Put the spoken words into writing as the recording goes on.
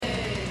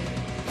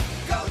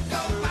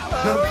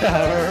The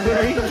Power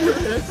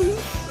Rangers.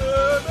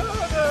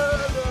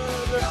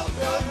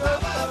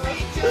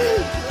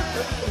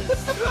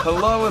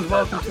 Hello and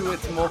welcome to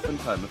It's Morphin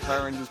Time, the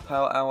Power Rangers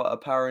Power Hour, a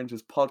Power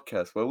Rangers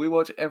podcast, where we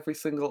watch every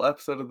single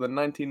episode of the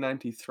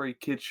 1993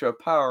 kids show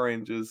Power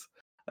Rangers,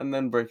 and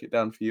then break it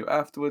down for you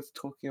afterwards,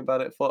 talking about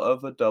it for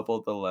over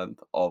double the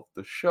length of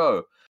the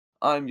show.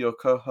 I'm your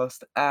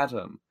co-host,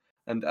 Adam,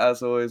 and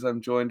as always, I'm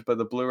joined by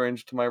the Blue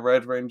Ranger to my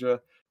Red Ranger,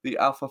 the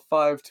Alpha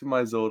 5 to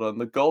my Zordon,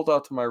 the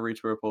Goldar to my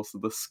Rita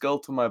Repulsor, the Skull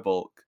to my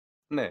Bulk,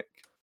 Nick.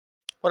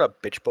 What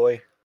up, bitch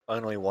boy?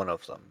 Only one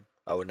of them.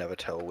 I would never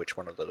tell which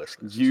one of the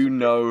listeners. You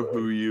know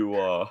who you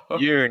are.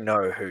 You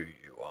know who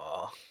you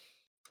are.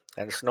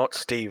 And it's not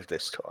Steve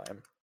this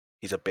time.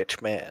 He's a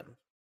bitch man.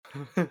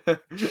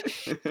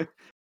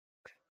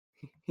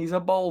 He's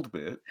a bold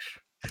bitch.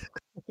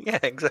 Yeah,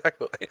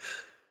 exactly.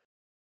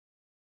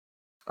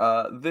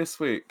 This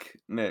week,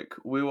 Nick,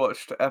 we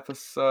watched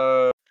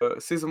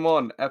season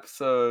 1,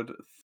 episode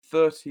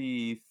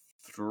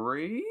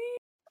 33?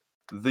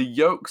 The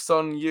Yolks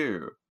On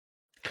You.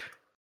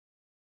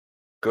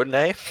 Good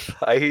name.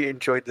 I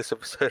enjoyed this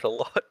episode a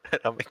lot,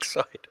 and I'm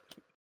excited.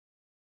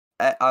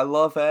 I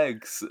love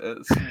eggs.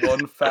 It's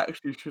one fact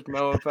you should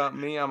know about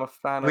me. I'm a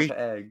fan of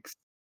eggs.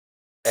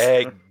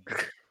 Egg.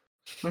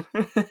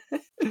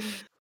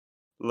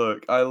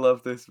 Look, I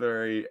love this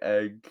very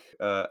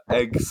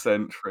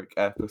egg-centric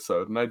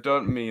episode, and I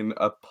don't mean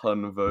a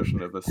pun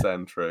version of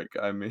eccentric.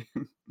 I mean,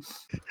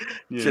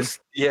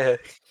 yeah.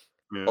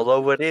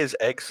 Although it is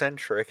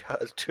egg-centric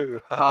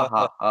too. Ha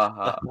ha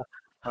ha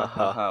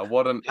ha.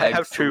 What an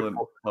excellent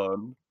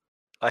pun.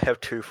 I have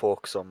 2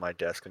 forks on my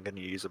desk. I'm going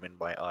to use them in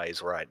my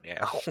eyes right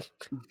now.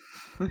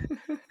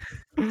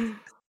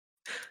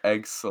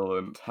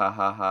 Excellent. Ha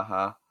ha ha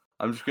ha.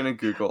 I'm just going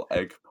to Google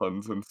egg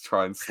puns and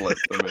try and slip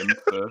them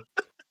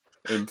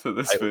into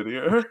this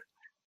video.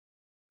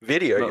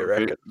 Video, you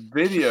reckon?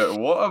 Video.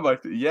 What am I?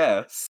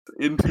 Yes.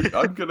 I'm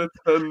going to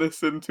turn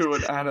this into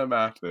an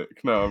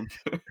animatic. No, I'm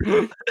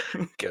kidding.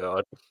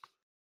 God.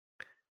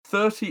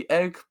 30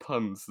 egg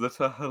puns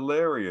that are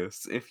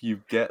hilarious if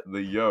you get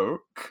the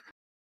yolk.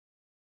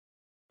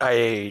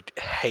 I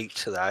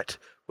hate that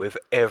with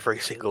every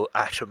single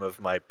atom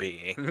of my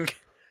being.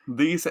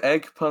 These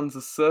egg puns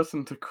are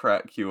certain to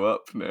crack you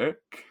up,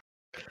 Nick.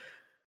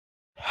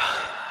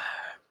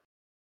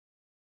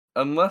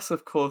 Unless,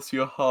 of course,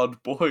 you're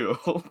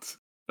hard-boiled,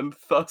 and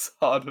thus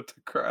harder to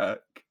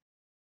crack.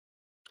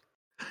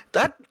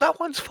 That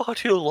one's far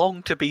too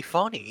long to be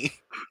funny.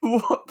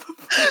 What the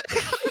fuck?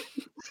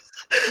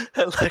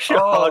 Unless you're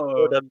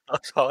hard-boiled and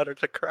thus harder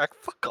to crack,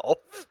 fuck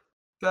off.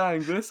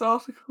 Dang, this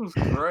article's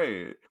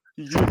great.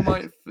 You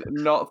might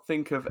not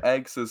think of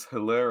eggs as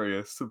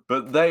hilarious,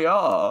 but they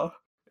are.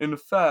 In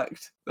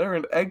fact, they're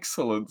an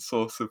excellent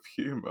source of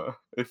humor,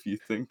 if you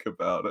think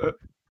about it.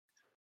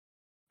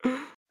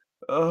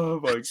 Oh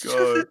my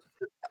god.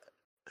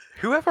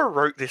 Whoever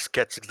wrote this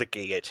gets the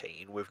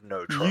guillotine with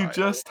no trial. You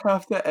just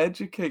have to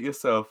educate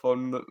yourself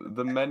on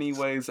the many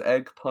ways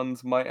egg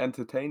puns might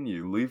entertain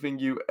you, leaving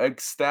you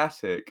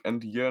ecstatic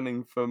and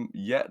yearning for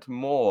yet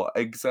more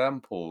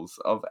examples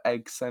of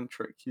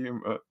egg-centric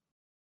humor.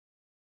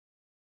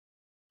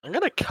 I'm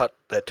gonna cut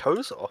their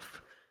toes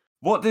off.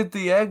 What did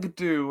the egg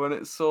do when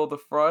it saw the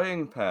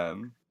frying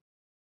pan?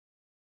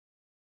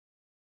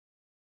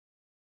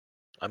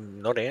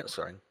 I'm not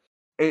answering.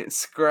 It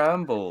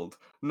scrambled.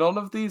 None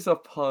of these are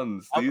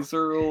puns. These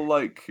are all,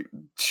 like,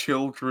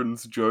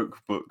 children's joke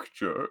book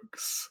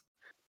jokes.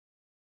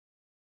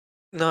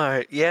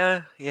 No,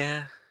 yeah.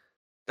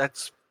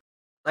 That's...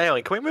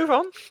 Anyway, can we move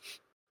on?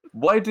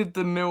 Why did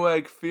the new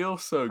egg feel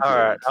so good?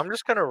 Alright, I'm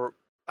just gonna...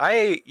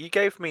 You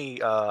gave me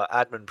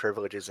admin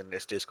privileges in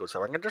this Discord,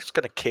 so I'm just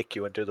gonna kick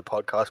you and do the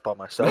podcast by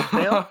myself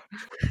now.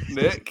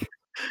 Nick,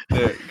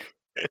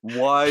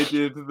 why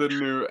did the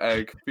new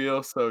egg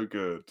feel so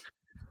good?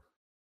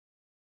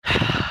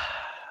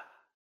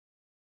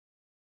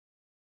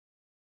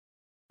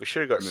 We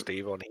should have got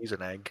Steve on. He's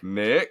an egg.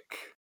 Nick,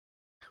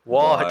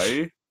 what?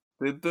 Why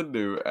did the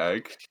new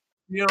egg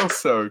feel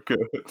so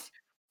good?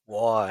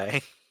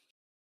 Why?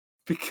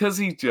 Because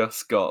he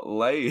just got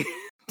laid.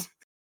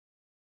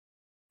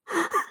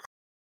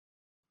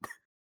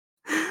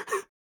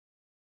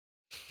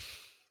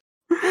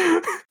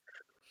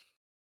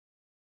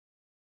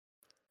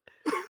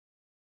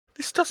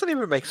 This doesn't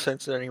even make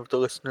sense to any of the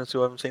listeners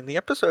who haven't seen the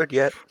episode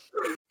yet.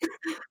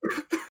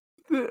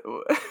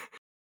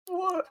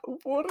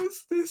 What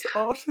is this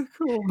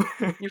article,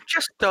 man? You've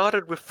just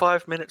started with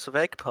 5 minutes of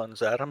egg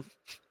puns, Adam.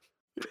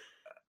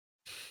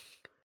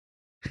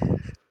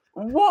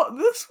 What?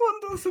 This one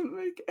doesn't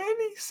make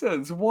any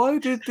sense. Why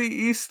did the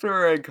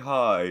Easter egg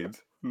hide?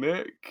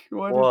 Nick,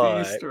 why did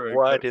the Easter egg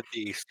Why did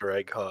the Easter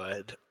egg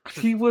hide?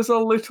 He was a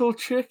little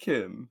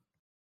chicken.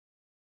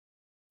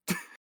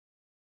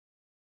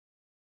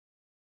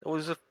 It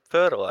was a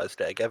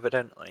fertilized egg,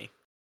 evidently.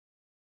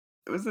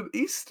 It was an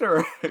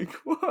Easter egg.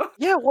 What?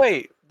 Yeah,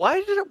 wait.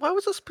 Why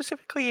was it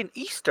specifically an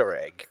Easter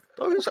egg?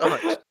 Those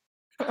aren't.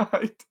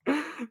 I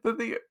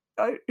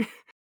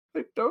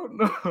don't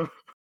know.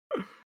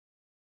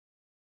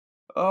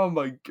 Oh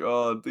my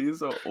god,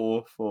 these are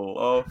awful.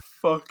 Oh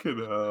fucking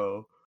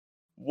hell.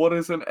 What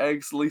is an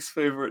egg's least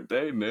favorite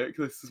day, Nick?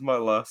 This is my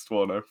last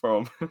one, I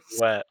promise.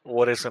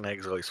 What is an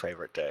Exley's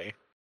favorite day?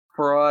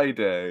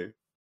 Friday.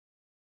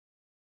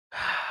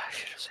 I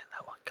should have seen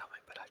that one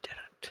coming, but I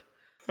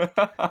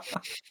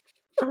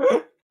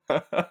didn't.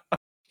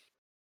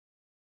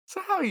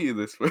 So how are you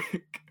this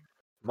week?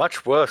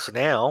 Much worse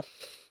now.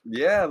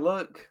 Yeah,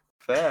 look,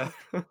 fair.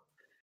 I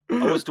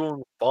was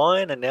doing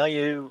fine, and now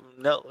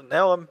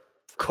I'm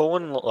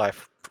calling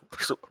life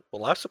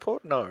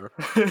support. No.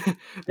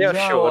 Yeah,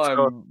 now sure. Let's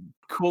go. I'm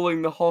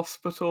calling the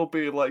hospital,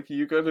 being like,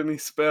 "You got any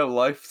spare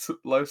life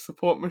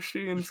support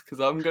machines? Because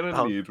I'm gonna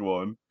Um, need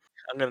one."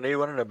 I'm gonna need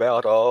one in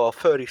about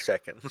 30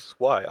 seconds.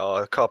 Why?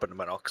 Carbon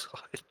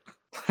monoxide.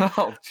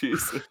 Oh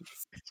Jesus!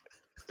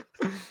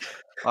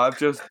 I've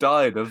just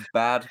died of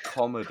bad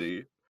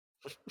comedy.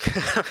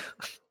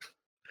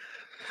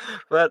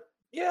 But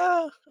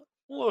yeah,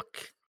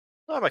 look,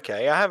 I'm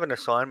okay. I have an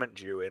assignment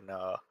due in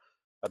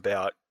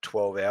about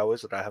 12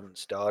 hours that I haven't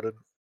started,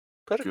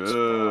 but it's fine.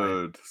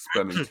 Good.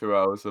 Spending 2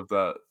 hours of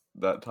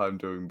that time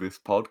doing this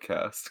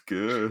podcast.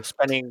 Good.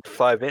 Spending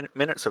 5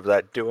 minutes of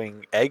that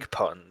doing egg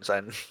puns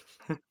and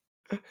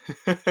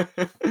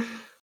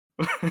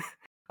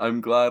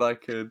I'm glad I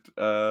could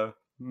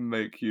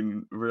make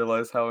you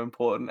realize how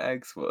important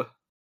eggs were.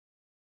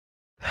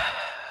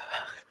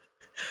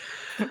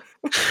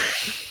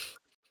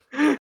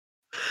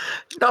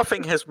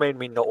 nothing has made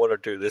me not want to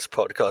do this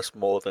podcast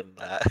more than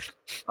that.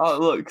 Oh,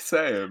 look,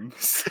 same.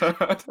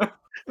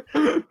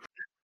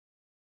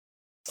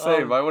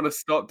 Same. I want to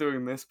stop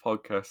doing this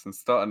podcast and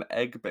start an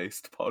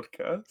egg-based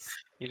podcast.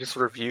 You just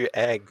review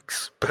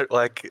eggs, but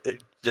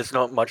there's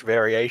not much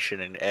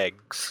variation in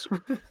eggs.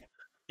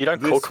 You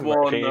don't This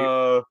cook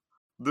them.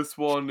 this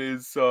one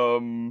is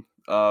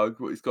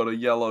it's got a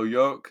yellow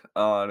yolk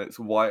and it's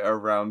white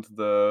around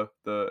the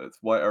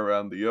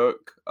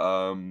yolk.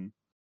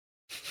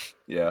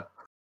 Yeah.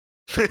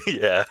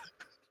 Yeah,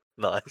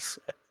 nice.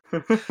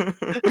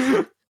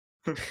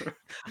 Oh,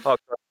 God,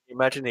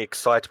 imagine the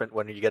excitement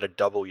when you get a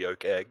double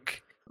yolk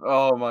egg.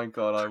 Oh my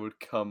god, I would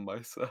cum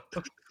myself.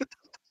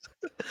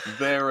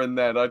 There and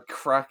then, I'd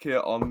crack it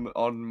on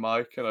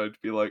mic and I'd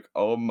be like,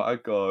 oh my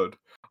god,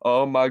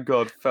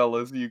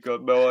 fellas, you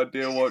got no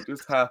idea what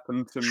just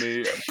happened to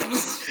me.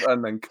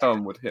 And then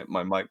cum would hit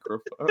my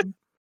microphone.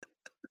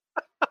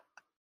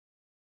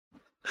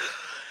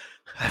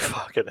 I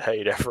fucking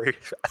hate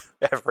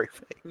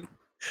everything.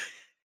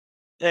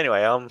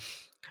 Anyway,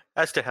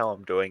 as to how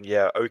I'm doing,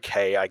 yeah,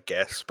 okay, I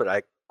guess,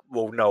 but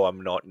no,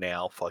 I'm not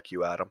now. Fuck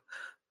you, Adam.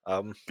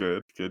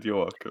 Good, you're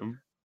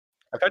welcome.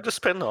 I've had to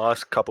spend the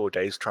last couple of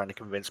days trying to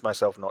convince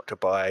myself not to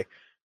buy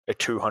a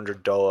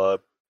 $200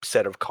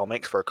 set of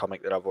comics for a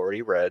comic that I've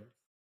already read.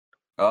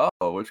 Oh,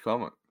 which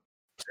comic?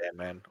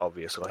 Sandman,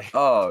 obviously.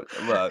 Oh,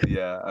 well,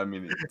 yeah, I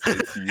mean,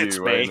 it's you, It's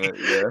me. ain't it?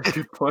 Yeah,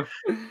 good point.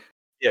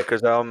 Yeah,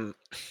 because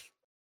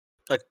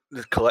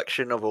the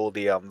collection of all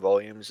the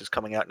volumes is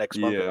coming out next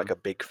month, Yeah. like a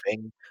big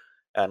thing,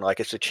 and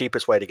it's the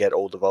cheapest way to get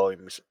all the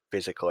volumes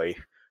physically,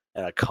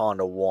 and I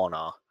kind of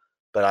wanna,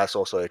 but that's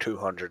also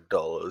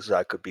 $200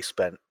 I could be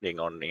spending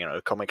on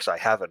comics I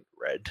haven't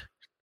read.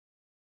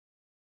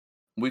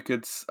 We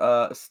could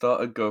start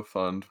a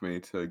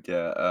GoFundMe to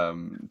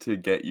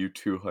get you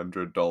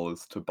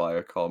 $200 to buy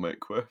a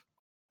comic with.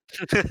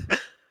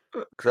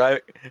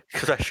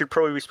 Because I should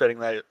probably be spending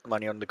that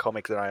money on the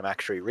comic that I'm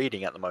actually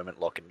reading at the moment,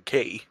 Lock and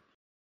Key.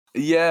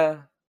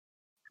 Yeah.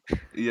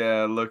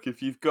 Yeah, look,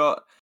 if you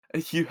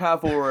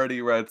have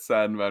already read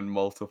Sandman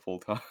multiple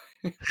times.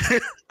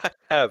 I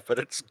have, but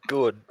it's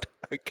good.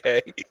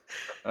 Okay.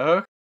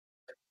 You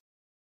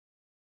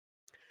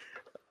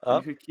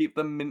could keep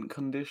them mint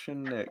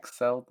condition, Nick.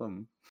 Sell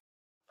them.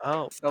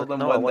 Oh, Sell but them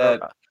no, when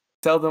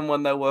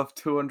they're worth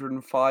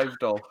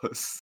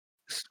 $205.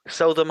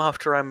 Sell them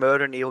after I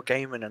murder Neil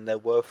Gaiman and they're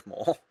worth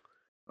more.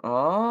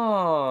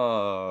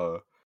 Oh.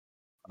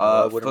 No,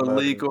 I For wouldn't murder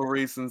legal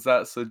reasons,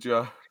 that's a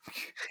joke.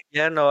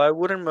 Yeah, no, I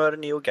wouldn't murder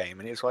Neil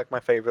Gaiman. He's like my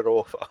favorite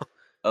author.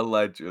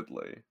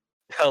 Allegedly.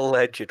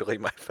 Allegedly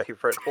my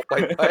favorite.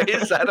 Wait, why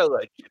is that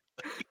alleged?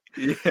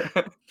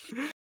 Yeah.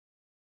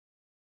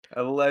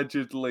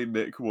 Allegedly,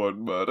 Nick won't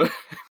murder.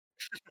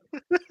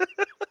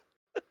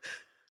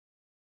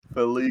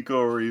 For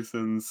legal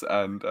reasons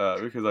and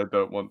because I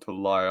don't want to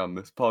lie on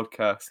this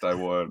podcast, I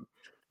won't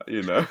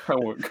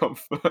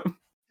confirm.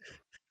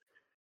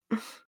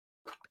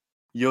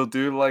 You'll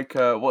do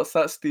what's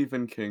that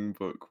Stephen King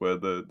book where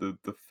the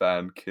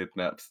fan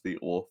kidnaps the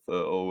author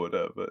or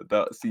whatever?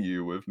 That's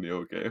you with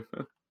Neil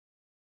Gaiman.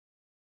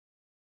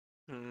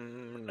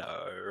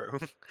 No,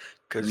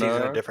 because he's in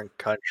No? a different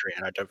country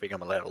and I don't think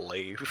I'm allowed to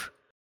leave.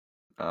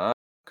 Ah,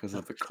 because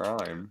of the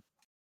crime.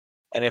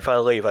 And if I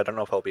leave, I don't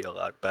know if I'll be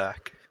allowed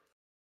back.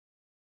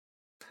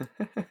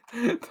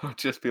 They'll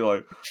just be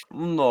like,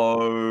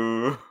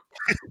 no.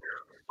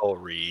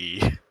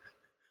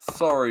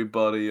 Sorry,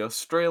 buddy.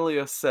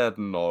 Australia said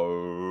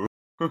no.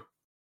 Oh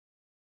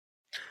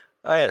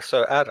yeah,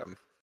 so Adam,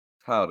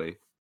 Howdy.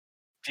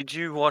 did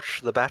you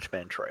watch the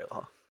Batman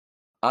trailer?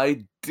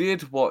 I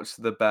did watch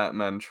the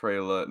Batman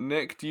trailer.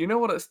 Nick, do you know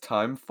what it's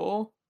time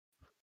for?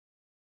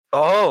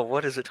 Oh,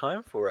 what is it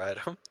time for,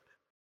 Adam?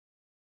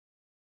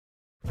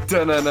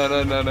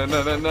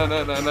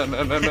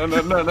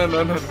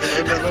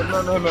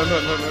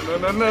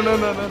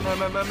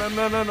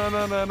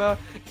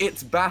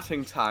 It's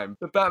batting time.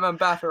 The Batman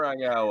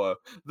Batarang Hour.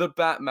 The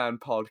Batman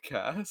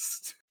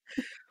podcast.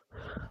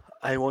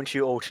 I want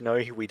you all to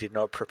know we did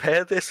not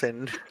prepare this,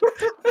 and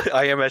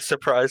I am as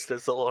surprised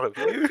as a lot of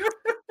you.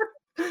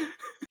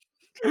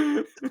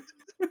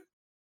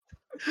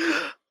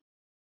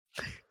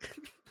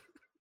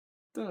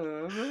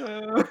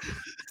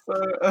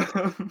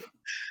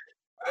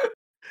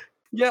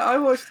 Yeah, I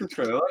watched the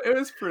trailer. It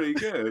was pretty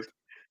good.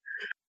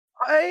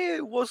 I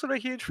wasn't a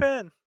huge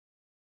fan.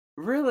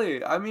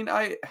 Really? I mean,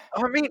 I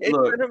mean,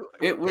 look,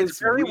 it it's was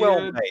very well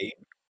weird.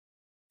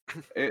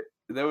 made.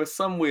 There were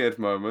some weird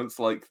moments,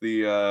 like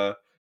the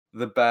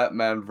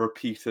Batman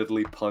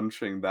repeatedly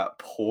punching that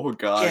poor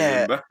guy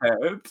Yeah, in the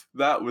head.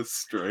 That was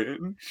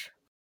strange.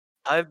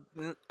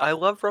 I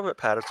love Robert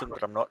Pattinson,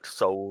 but I'm not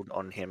sold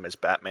on him as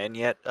Batman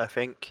yet, I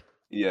think.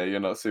 Yeah, you're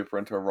not super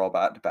into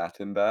Robert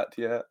Battenbat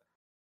yet.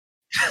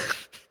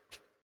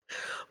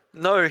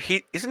 No,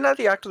 he isn't that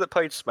the actor that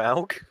played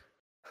Smaug?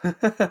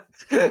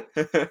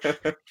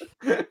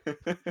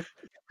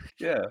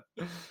 Yeah.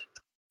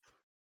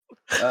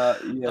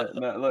 Yeah,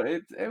 no, look,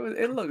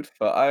 it looked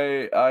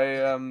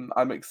fun.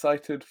 I'm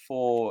excited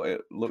for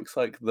it. Looks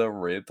like the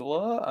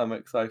Riddler. I'm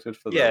excited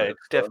for the Yeah, it's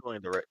Riddler. definitely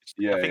the Riddler. I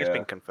Yeah, think it's yeah,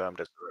 been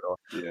confirmed as the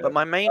Riddler. yeah. But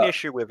my main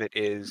issue with it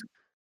is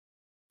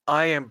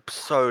I am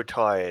so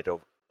tired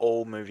of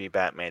all movie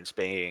Batmans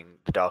being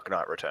the Dark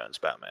Knight Returns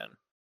Batman.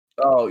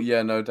 Oh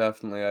yeah, no,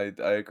 definitely.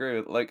 I agree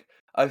with like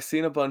I've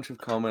seen a bunch of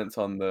comments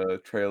on the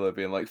trailer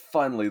being like,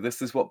 finally,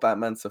 this is what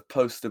Batman's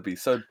supposed to be,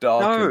 so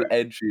dark No, and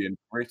edgy and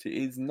gritty.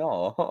 He's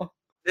not.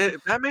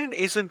 Batman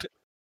isn't.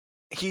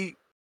 He.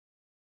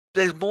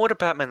 There's more to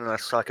Batman than a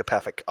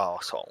psychopathic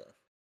asshole.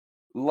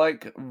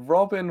 Like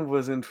Robin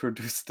was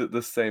introduced at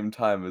the same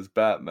time as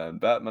Batman.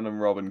 Batman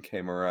and Robin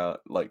came around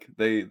like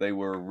they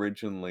were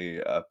originally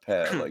a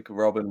pair. Like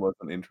Robin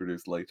wasn't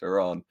introduced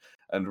later on,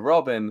 and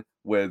Robin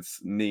was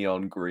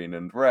neon green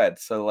and red.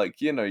 So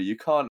like you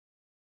can't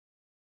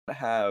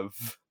have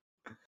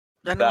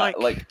And that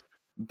like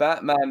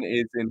Batman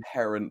is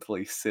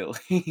inherently silly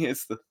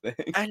is the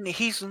thing. and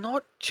he's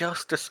not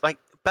just like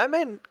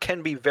Batman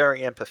can be very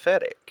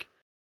empathetic,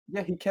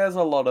 Yeah, he cares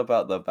a lot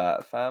about the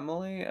Bat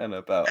family and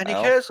about and he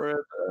cares. Alfred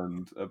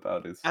and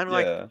about his And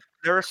yeah.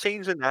 there are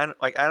scenes in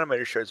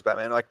animated shows of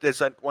Batman. Like there's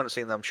that one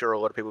scene that I'm sure a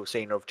lot of people have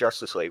seen of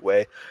Justice League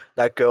where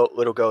that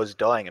little girl is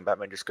dying, and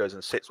Batman just goes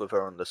and sits with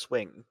her on the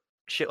swing,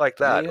 shit like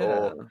that. Yeah.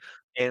 Or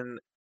in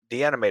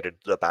the animated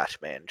The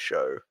Batman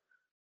show,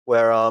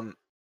 where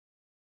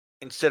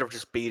instead of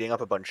just beating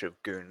up a bunch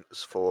of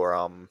goons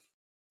for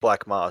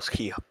Black Mask,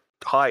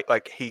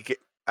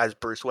 as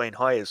Bruce Wayne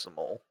hires them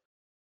all,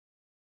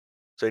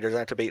 so he doesn't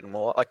have to beat them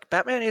all. Like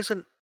Batman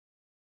isn't.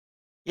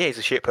 Yeah, he's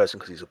a shit person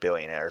because he's a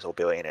billionaire, as all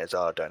billionaires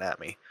are. Don't at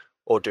me,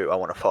 or do I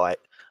want to fight?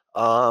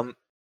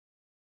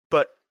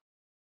 But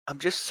I'm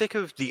just sick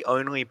of the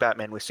only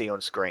Batman we see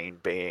on screen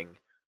being,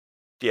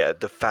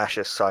 the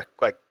fascist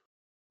like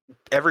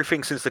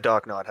everything since the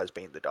Dark Knight has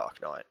been the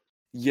Dark Knight.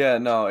 Yeah,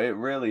 no, it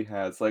really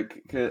has.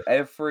 Like,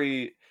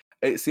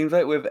 it seems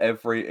like with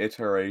every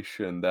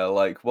iteration, they're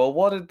like, well,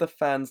 what did the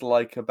fans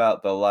like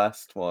about the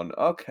last one?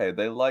 Okay,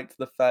 they liked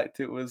the fact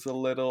it was a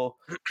little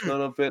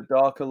bit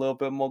dark, a little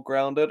bit more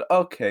grounded.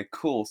 Okay,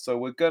 cool. So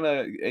we're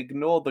gonna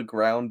ignore the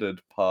grounded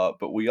part,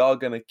 but we are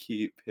gonna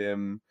keep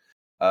him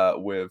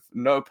with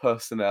no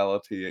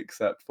personality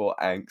except for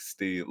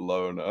angsty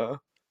loner.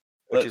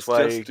 Which is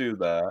Let's just why, do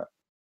that.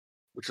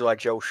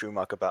 Joel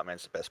Schumacher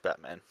Batman's the best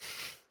Batman.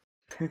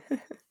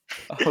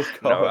 Oh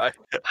No,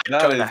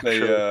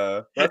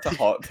 god. That's a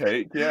hot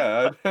take,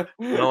 yeah.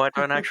 No, I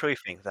don't actually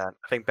think that.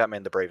 I think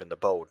Batman the Brave and the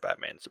Bold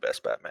Batman's the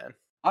best Batman.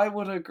 I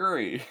would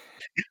agree.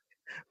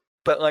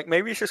 But like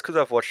maybe it's just because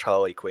I've watched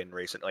Harley Quinn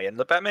recently, and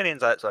the Batman in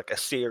that's like a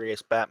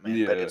serious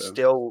Batman, but it's Yeah.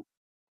 still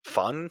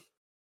fun.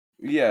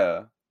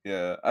 Yeah.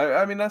 Yeah.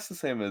 I mean that's the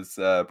same as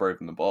Brave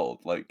and the Bold.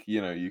 Like,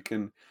 you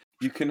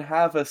can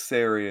have a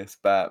serious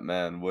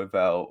Batman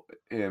without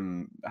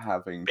him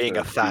having Being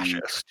a to be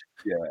fascist.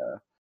 yeah,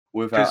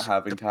 without 'Cause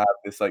having to have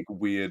this like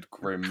weird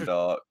grim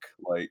dark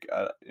like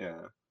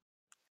yeah.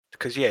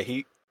 Because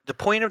the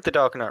point of the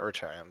Dark Knight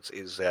Returns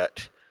is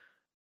that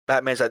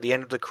Batman's at the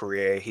end of the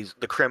career.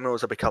 The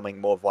criminals are becoming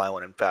more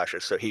violent and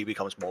fascist, so he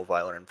becomes more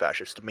violent and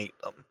fascist to meet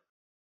them.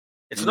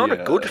 It's not a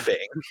good Yeah.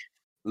 thing.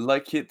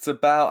 Like it's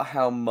about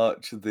how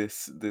much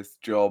this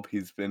job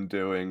he's been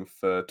doing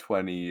for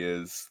 20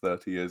 years,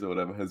 30 years or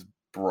whatever has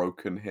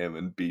broken him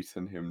and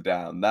beaten him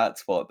down.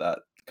 That's what that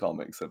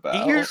comic's He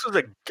about. uses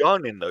a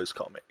gun in those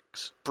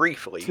comics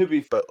briefly, To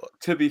be but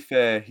to be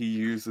fair, he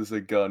uses a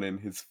gun in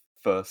his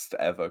first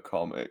ever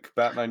comic.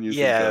 Batman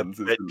using yeah, guns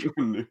but, isn't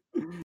new.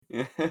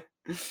 Yeah.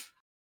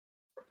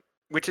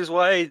 which is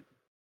why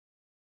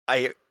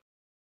I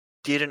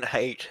didn't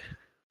hate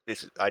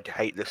this. I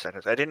hate this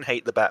sentence. I didn't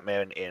hate the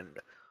Batman in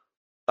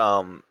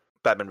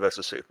Batman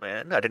versus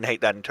Superman. I didn't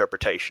hate that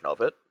interpretation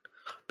of it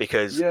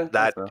because Yeah, that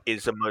that's fair.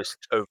 is the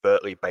most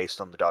overtly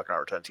based on the Dark Knight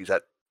Returns.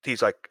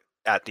 He's like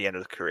at the end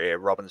of the career.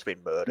 Robin's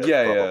been murdered.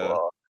 Yeah, blah yeah. blah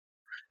blah.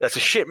 That's a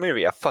shit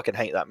movie. I fucking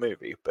hate that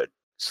movie, but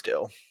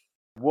still.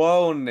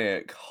 Whoa,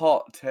 Nick,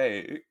 hot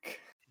take.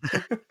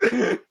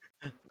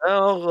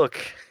 Oh look,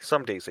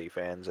 some DC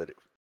fans.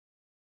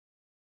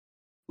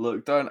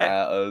 Look, don't And,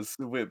 at us.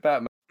 We're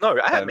Batman no,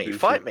 at me, v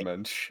fight me.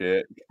 Superman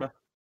shit.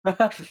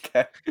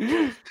 Okay.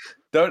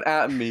 Don't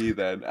at me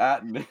then.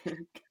 At Nick.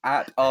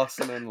 At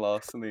Arson and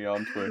Larceny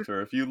on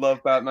Twitter. If you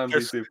love Batman v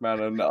Just, Superman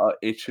and are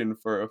itching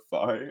for a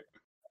fight.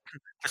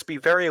 just be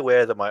very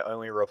aware that my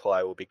only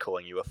reply will be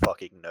calling you a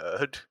fucking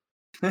nerd.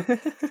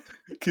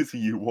 Because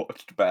you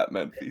watched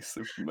Batman v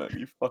Superman,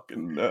 you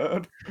fucking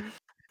nerd.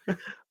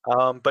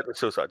 But the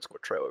Suicide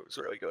Squad trailer was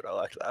really good. I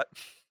like that.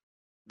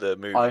 The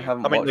movie. I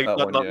haven't watched that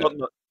one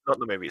yet. Not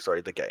the movie.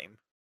 Sorry, the game.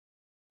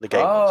 The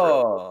game one's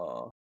really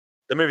good.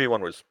 The movie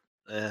one was.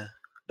 There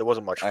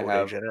wasn't much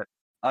footage in it.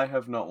 I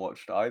have not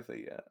watched either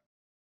yet.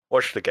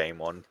 Watch the game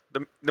one.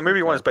 The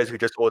movie one is basically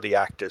just all the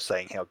actors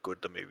saying how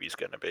good the movie's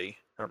gonna be.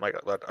 I'm like,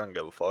 I don't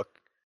give a fuck.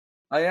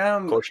 I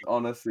am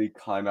honestly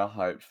kind of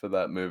hyped for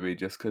that movie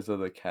just because of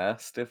the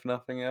cast, if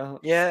nothing else.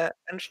 Yeah,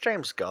 and it's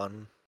James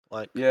Gunn.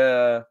 Like,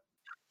 yeah.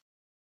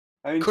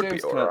 I mean, could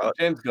be alright.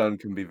 James Gunn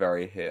can be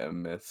very hit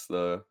and miss,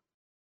 though.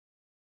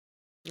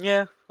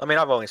 Yeah, I mean,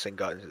 I've only seen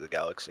Guardians of the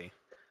Galaxy.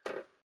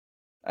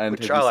 And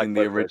have you seen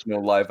the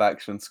original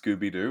live-action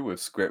Scooby-Doo with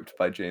script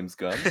by James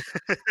Gunn?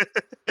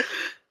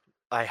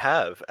 I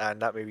have,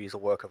 and that movie is a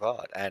work of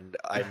art. And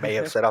I may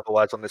have said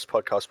otherwise on this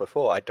podcast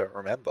before. I don't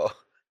remember.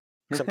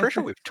 Because I'm pretty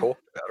sure we've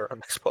talked about it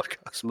on this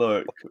podcast.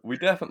 Look, we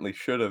definitely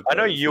should have. I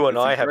know you and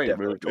I have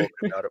definitely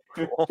talked about it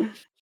before.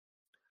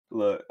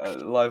 Look,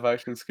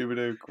 live-action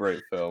Scooby-Doo,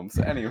 great films.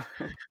 Anyway.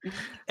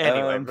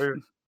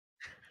 Move.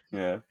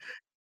 Yeah.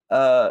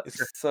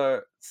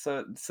 So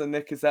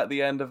Nick, is that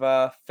the end of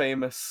our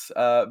famous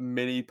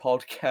mini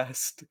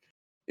podcast?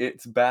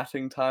 It's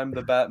batting time,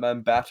 the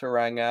Batman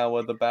Batarang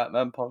Hour, the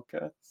Batman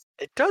podcast.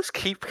 It does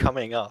keep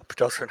coming up,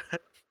 doesn't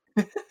it?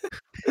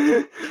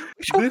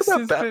 We talk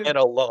about Batman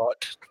a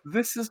lot.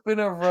 This has been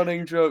a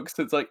running joke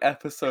since like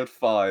episode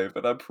 5,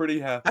 and I'm pretty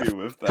happy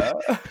with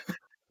that.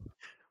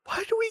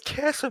 Why do we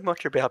care so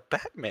much about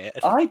Batman?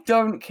 I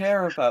don't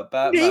care about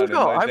Batman in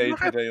my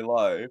day-to-day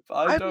life.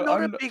 I'm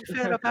not a big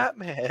fan of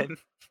Batman.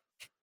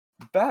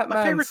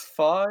 Batman's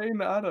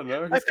fine. I don't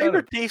know. My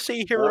favorite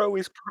DC hero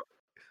is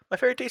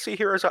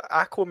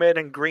Aquaman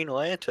and Green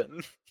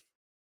Lantern.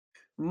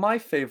 My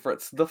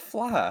favorite's the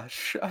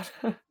Flash.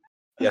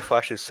 Yeah,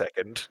 Flash is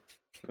second.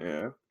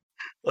 Yeah.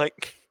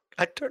 Like,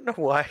 I don't know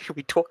why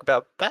we talk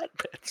about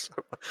Batman so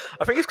much.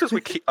 I think it's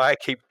because I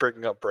keep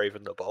bringing up Brave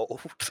and the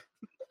Bold.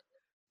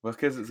 Well,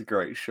 because it's a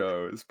great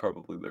show is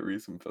probably the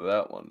reason for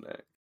that one,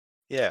 Nick.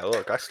 Yeah,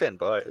 look, I stand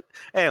by it.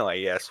 Anyway,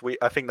 yes,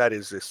 I think that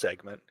is this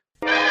segment.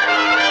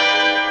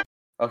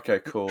 Okay,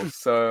 cool.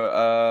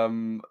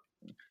 So,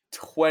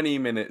 20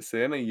 minutes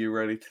in, are you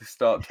ready to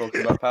start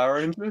talking about Power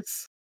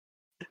Rangers?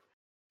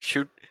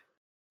 Shoot.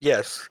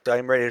 Yes,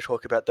 I'm ready to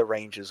talk about the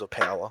Rangers of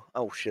Power.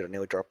 Oh shit, I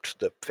nearly dropped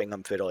the thing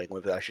I'm fiddling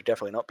with. I should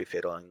definitely not be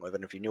fiddling with,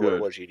 and if you knew what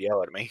it was, you'd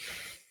yell at me.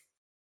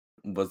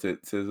 Was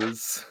it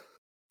scissors?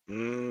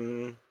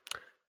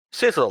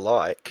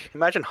 Scissor-like.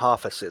 Imagine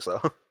half a scissor.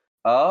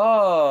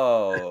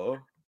 Oh.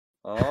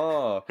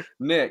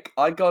 Nick,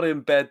 I got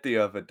in bed the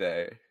other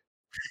day.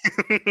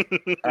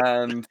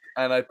 and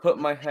I put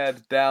my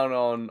head down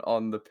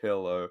on the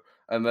pillow,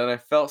 and then I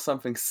felt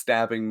something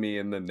stabbing me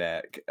in the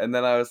neck, and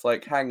then I was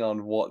like, hang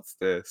on, what's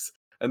this?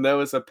 And there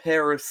was a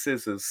pair of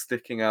scissors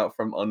sticking out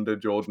from under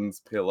Jordan's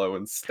pillow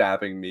and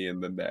stabbing me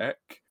in the neck.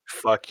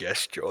 Fuck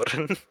yes,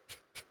 Jordan.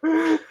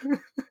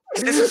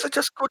 Scissors are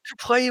just good to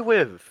play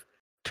with.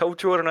 Tell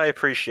Jordan I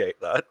appreciate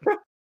that.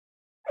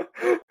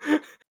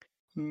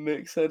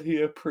 Nick said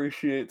he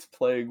appreciates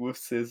playing with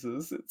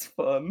scissors. It's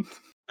fun.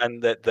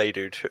 And that they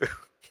do too.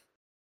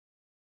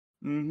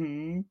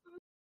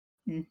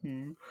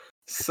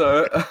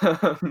 So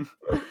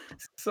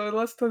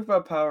let's talk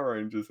about Power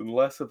Rangers and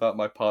less about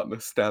my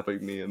partner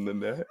stabbing me in the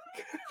neck.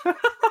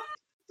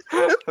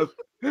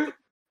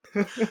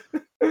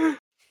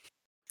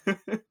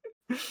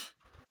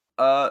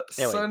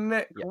 So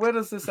Nick, where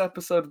does this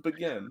episode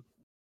begin?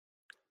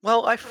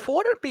 Well, I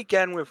thought it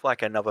began with like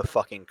them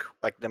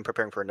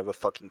preparing for another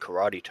fucking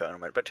karate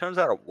tournament, but it turns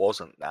out it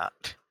wasn't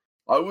that.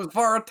 It was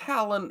for a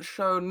talent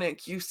show,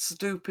 Nick, you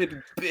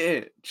stupid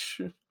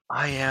bitch.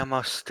 I am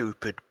a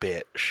stupid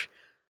bitch.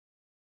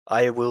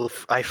 I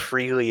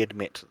freely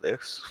admit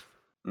this.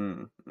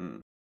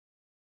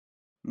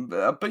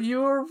 But they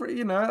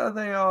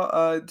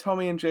are,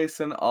 Tommy and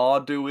Jason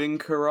are doing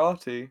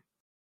karate.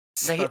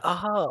 They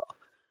are.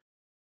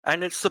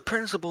 And it's the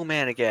principal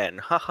man again.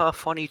 Haha,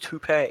 funny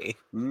toupee.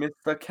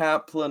 Mr.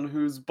 Kaplan,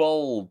 who's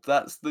bald.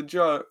 That's the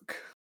joke.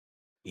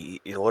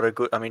 What a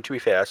good... I mean, to be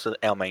fair, that's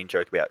our main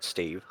joke about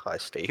Steve. Hi,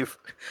 Steve.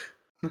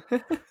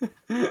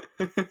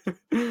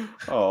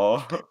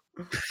 Oh.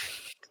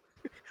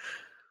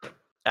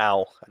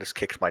 Ow, I just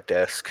kicked my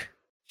desk.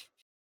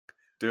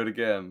 Do it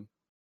again.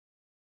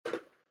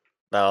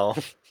 No.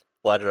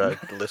 Why did I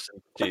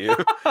listen to you?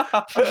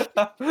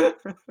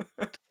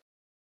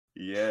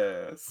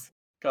 Yes.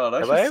 God, I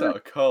Have should I start ever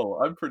a cult.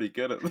 I'm pretty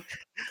good at this.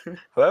 have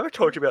I ever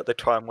told you about the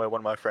time where one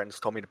of my friends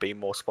told me to be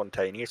more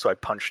spontaneous, so I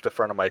punched the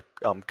front of my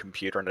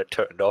computer and it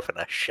turned off and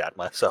I shat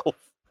myself?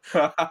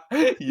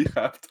 You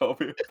have told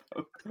me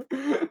about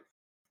that.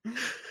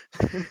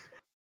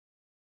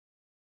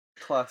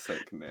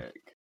 Classic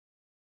Nick.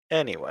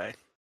 Anyway.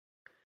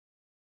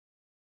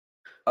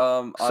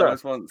 I So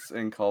was once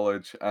in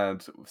college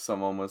and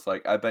someone was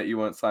like, I bet you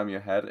won't slam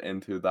your head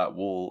into that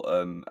wall,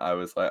 and I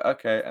was like,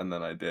 okay, and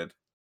then I did.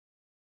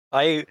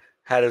 I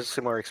had a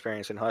similar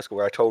experience in high school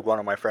where I told one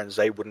of my friends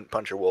they wouldn't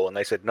punch a wall, and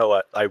they said,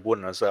 no, I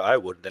wouldn't. I said, I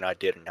would, then I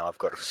did, and now I've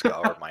got a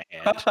scar on my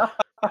hand.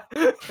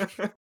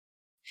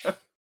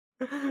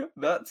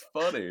 That's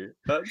funny.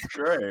 That's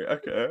great.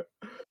 Okay.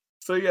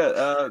 So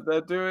yeah,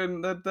 they're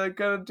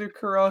gonna do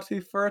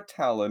karate for a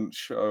talent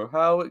show.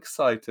 How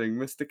exciting.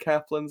 Mr.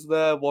 Kaplan's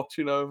there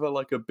watching over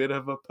like a bit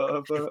of a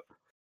pervert.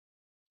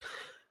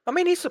 I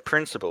mean, he's the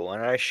principal,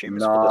 and I assume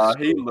it's for the Nah,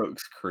 he school.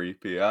 looks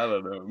creepy. I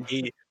don't know.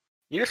 You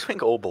just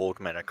think all bald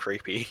men are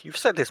creepy. You've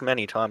said this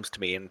many times to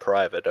me in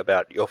private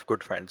about your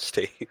good friend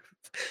Steve.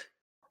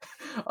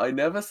 I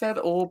never said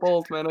all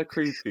bald men are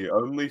creepy,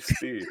 only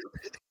Steve.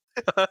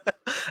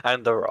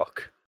 And The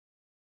Rock.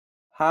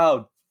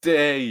 How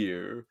dare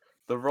you?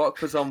 The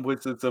Rock was on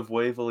Wizards of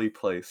Waverly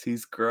Place.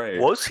 He's great.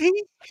 Was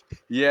he?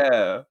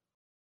 Yeah.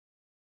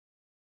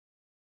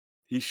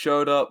 He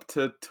showed up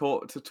to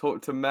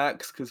talk to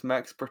Max because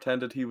Max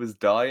pretended he was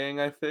dying,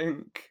 I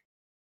think.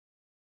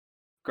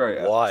 Great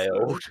episode.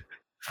 Wild.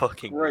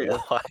 Fucking Great.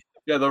 wild.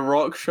 Yeah, The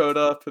Rock showed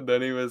up and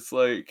then he was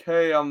like,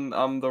 "Hey,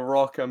 I'm The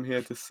Rock. I'm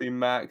here to see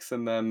Max."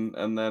 And then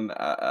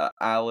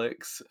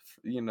Alex,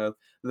 the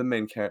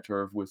main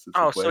character of Wizards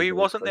Oh, of so he Waverly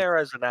wasn't Place. there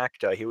as an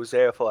actor. He was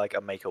there for like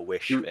a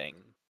Make-A-Wish He- thing.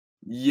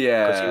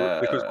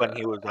 Because when Yeah.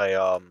 he was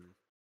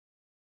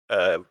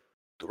a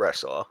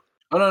wrestler.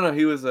 Oh no,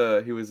 he was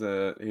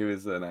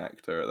an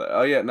actor.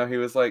 Oh yeah, no, he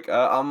was like,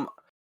 Oh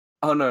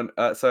no,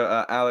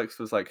 so Alex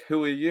was like,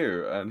 "Who are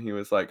you?" And he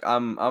was like,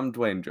 I'm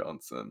Dwayne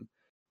Johnson."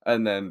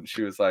 And then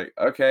she was like,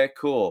 "Okay,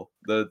 cool.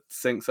 The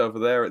sink's over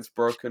there. It's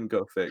broken.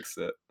 Go fix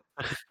it."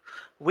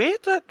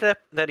 Weird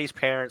that his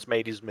parents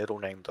made his middle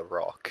name The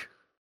Rock.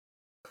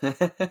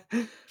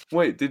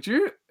 Wait, did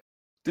you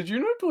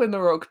know Dwayne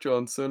the Rock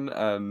Johnson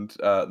and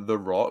the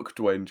Rock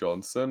Dwayne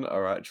Johnson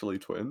are actually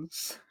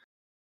twins?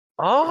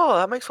 Oh,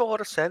 that makes a lot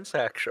of sense,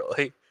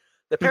 actually.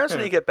 The parents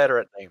need to get better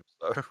at names,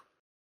 though.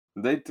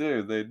 They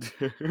do, they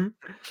do.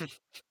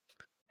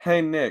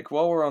 Hey Nick,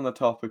 while we're on the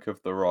topic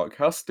of the Rock,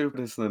 how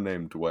stupid is the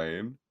name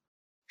Dwayne?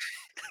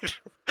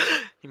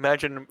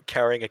 Imagine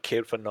carrying a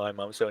kid for 9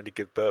 months going to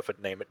give birth and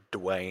name it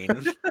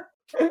Dwayne.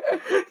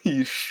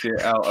 You shit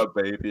out a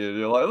baby and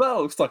you're like, that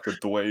looks like a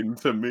Dwayne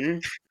to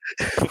me.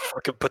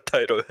 Fucking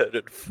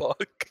potato-headed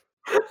fuck.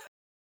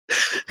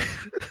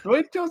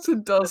 Dwayne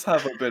Johnson does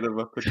have a bit of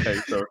a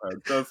potato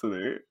head, doesn't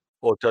he?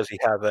 Or does he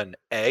have an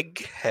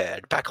egg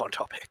head? Back on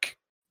topic.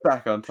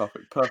 Back on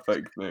topic.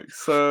 Perfect, Nick.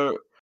 So,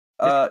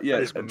 That yeah,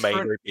 is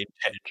major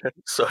intention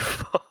so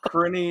far.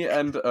 Trini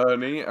and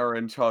Ernie are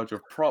in charge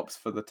of props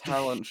for the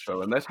talent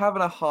show, and they're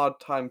having a hard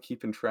time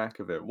keeping track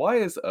of it. Why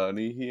is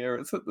Ernie here?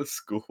 It's at the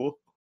school.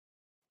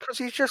 Because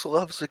he just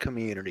loves the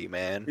community,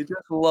 man. He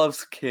just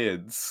loves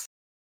kids.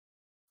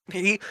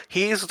 He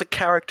is the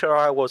character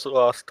I was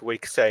last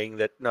week saying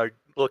that, no,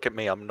 look at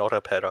me, I'm not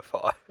a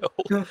pedophile.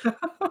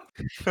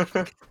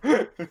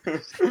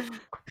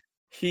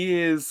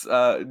 He is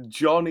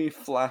Johnny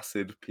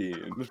Flaccid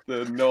Peen,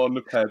 the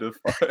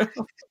non-pedophile.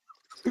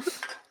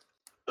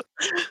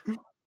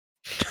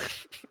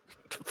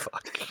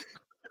 Fuck.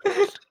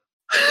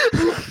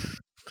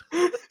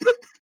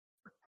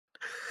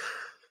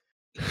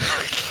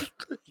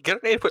 You're gonna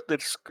need to put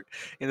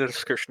in the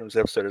description of this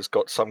episode, it's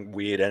got some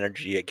weird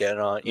energy again,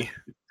 aren't you?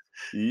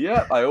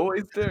 Yep, I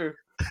always do.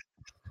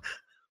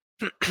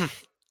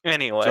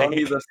 Anyway.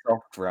 Johnny the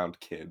soft round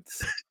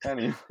kids.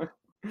 Anyway.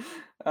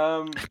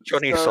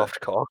 Johnny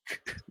Softcock.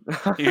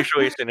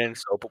 Usually it's an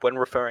insult, but when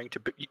referring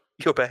to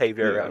your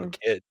behavior around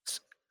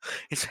kids,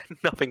 it's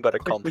nothing but a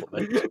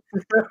compliment.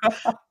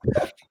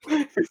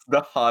 It's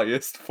the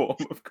highest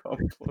form of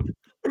compliment.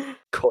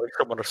 Calling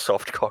someone a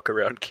softcock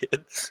around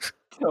kids.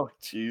 Oh,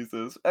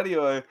 Jesus.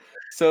 Anyway,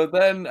 so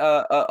then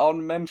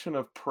on mention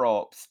of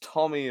props,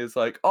 Tommy is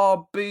like,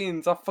 "Oh,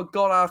 Beans, I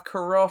forgot our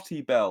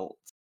karate belt."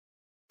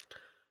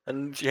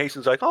 And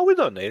Jason's like, "Oh, we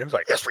don't need them." He's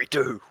like, "Yes, we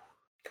do."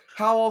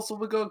 How else are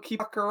we going to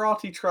keep our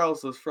karate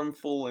trousers from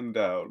falling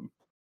down?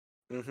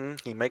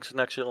 He makes an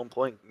excellent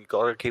point. You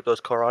gotta keep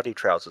those karate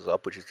trousers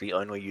up, which is the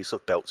only use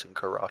of belts in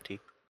karate.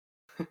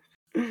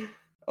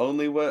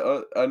 Only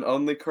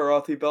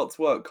karate belts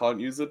work.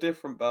 Can't use a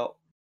different belt.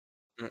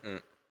 Do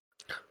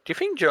you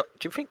think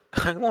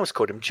I almost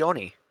called him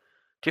Johnny?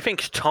 Do you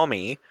think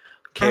Tommy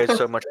cares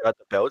so much about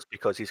the belts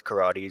because his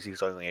karate is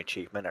his only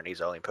achievement and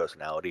his only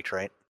personality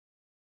trait?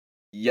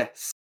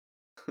 Yes.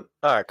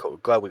 Alright, cool.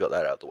 Glad we got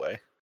that out of the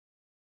way.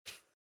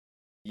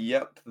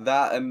 Yep,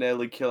 that and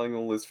nearly killing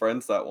all his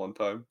friends that one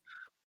time.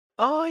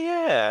 Oh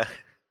yeah,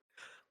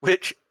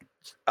 which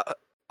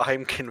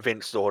I'm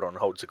convinced Zordon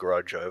holds a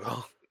grudge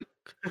over.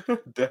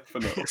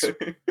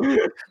 Definitely.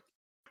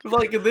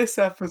 Like in this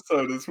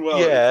episode as well.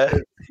 Yeah.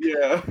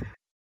 Yeah.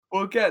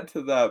 We'll get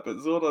to that, but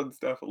Zordon's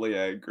definitely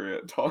angry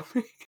at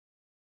Tommy.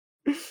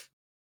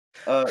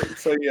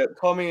 So yeah,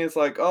 Tommy is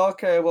like, "Oh,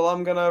 okay, well,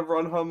 I'm gonna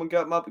run home and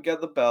get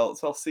the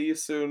belts. I'll see you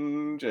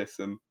soon,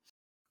 Jason."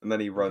 And then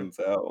he runs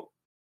out.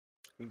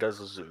 He does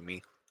a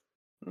zoomie.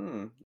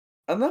 Hmm.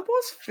 And then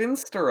what's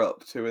Finster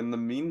up to in the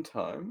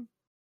meantime?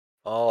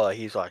 Oh,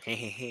 he's like,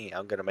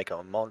 I'm gonna make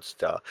a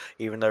monster.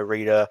 Even though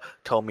Rita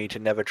told me to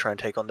never try and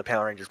take on the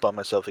Power Rangers by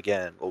myself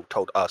again. Or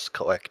told us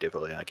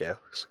collectively, I guess.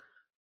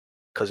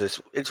 Because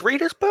it's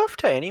Rita's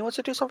birthday and he wants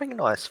to do something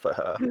nice for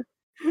her.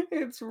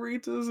 It's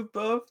Rita's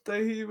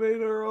birthday. He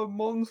made her a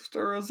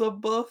monster as a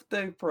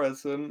birthday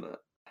present.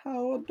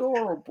 How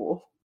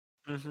adorable.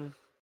 Mm-hmm.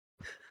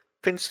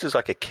 Finster's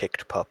like a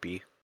kicked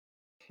puppy.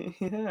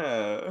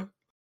 Yeah.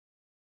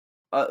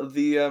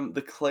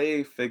 The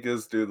clay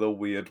figures do the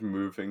weird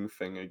moving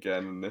thing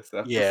again in this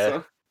Yeah.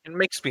 episode. It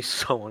makes me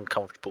so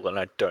uncomfortable and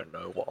I don't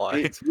know why.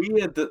 It's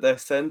weird that they're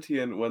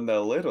sentient when they're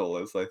little,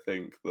 is I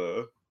think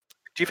the.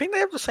 Do you think they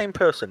have the same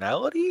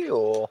personality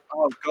or?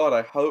 Oh god,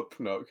 I hope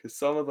not, because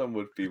some of them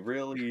would be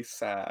really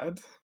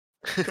sad.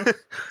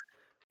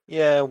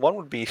 Yeah, one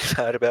would be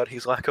sad about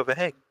his lack of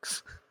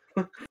eggs.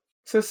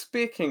 So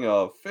speaking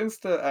of,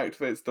 Finster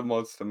activates the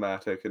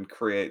Monster-Matic and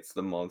creates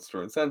the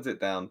monster and sends it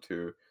down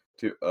to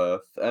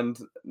Earth. And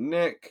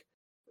Nick,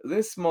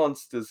 this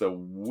monster's a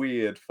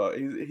weird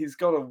he's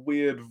got a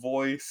weird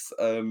voice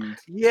and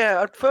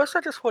Yeah, at first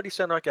I just thought he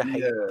sounded like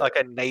yeah. like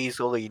a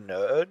nasally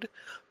nerd,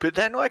 but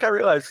then like I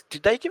realized,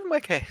 did they give him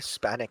like a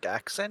Hispanic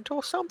accent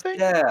or something?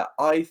 Yeah,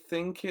 I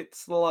think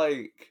it's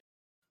like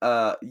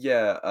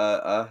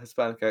a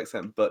Hispanic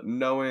accent, but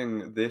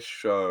knowing this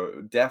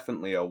show,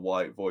 definitely a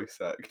white voice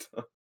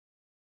actor.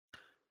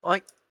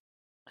 Like,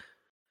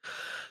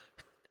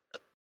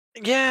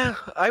 yeah,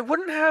 I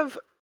wouldn't have.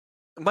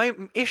 My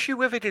issue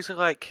with it is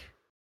like,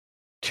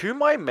 to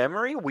my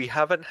memory, we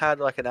haven't had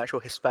like an actual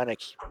Hispanic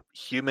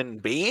human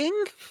being.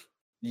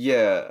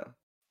 Yeah.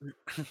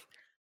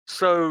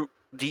 So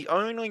the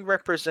only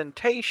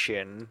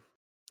representation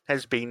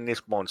has been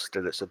this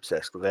monster that's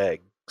obsessed with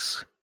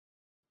eggs.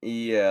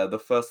 Yeah, the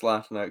first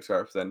Latinx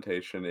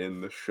representation in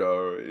the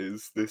show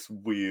is this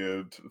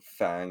weird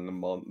fang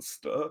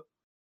monster.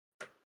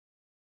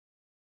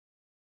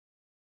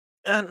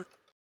 And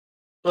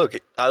look,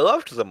 I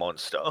loved the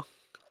monster,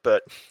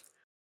 but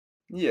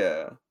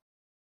Yeah.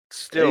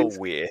 still He's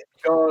weird.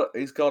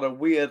 he's got a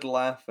weird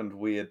laugh and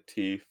weird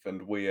teeth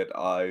and weird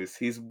eyes.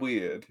 He's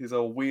weird. He's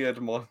a weird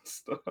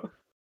monster.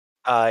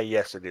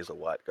 Yes, it is a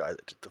white guy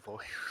that did the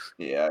voice.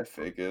 Yeah, I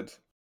figured.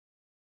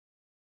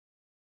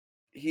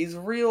 He's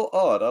real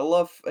odd. I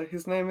love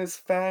his name is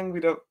Fang. We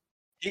don't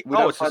It's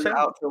the find it same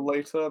out till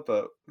later,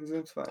 but his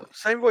name's Fang.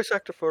 same voice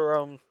actor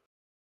for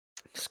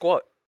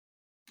Squat.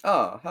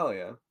 Ah, hell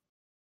yeah.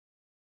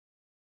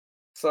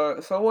 So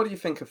what do you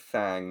think of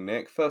Fang,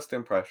 Nick? First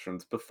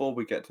impressions before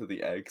we get to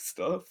the egg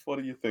stuff. What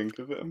do you think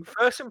of him?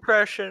 First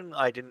impression,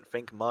 I didn't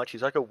think much.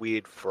 He's like a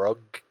weird frog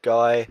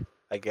guy,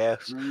 I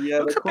guess. Yeah,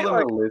 Looks they a call bit him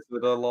like a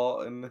lizard a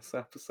lot in this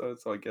episode,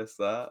 so I guess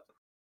that.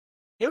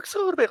 he looks a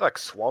little bit like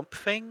Swamp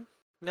Thing.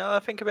 Now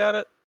that I think about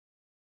it,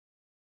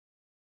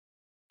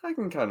 I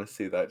can kind of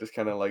see that, just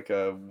kind of like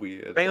a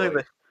weird, mainly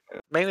like,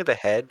 mainly the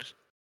head.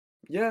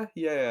 yeah.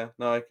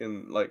 No, I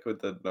can like with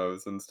the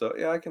nose and stuff.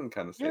 Yeah, I can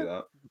kind of see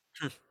Yeah.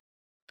 that.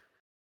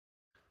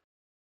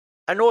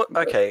 I know.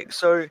 But, Okay,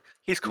 so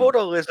he's called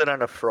a lizard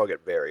and a frog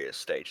at various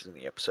stages in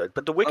the episode,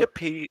 but the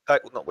Wikipedia,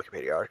 not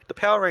Wikipedia, the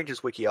Power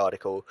Rangers wiki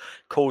article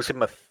calls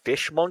him a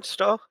fish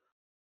monster.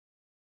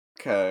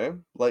 okay,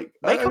 like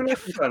Make I up mean, I your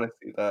can kind of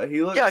see that.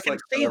 He looks yeah, I can like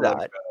see kinda like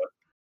that. a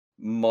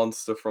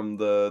monster from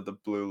the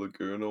Blue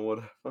Lagoon or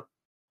whatever.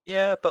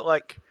 Yeah, but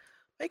like,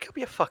 make up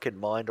your fucking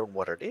mind on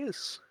what it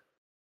is.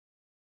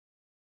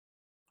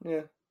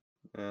 Yeah,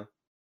 yeah.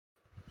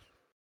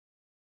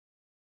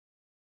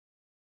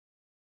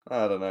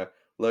 I don't know.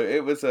 Look,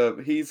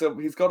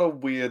 he's got a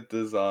weird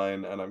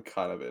design, and I'm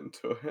kind of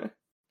into it,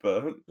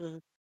 but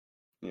Mhm.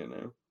 you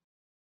know,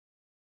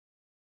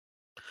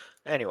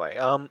 Anyway,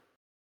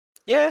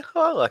 yeah,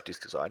 I liked his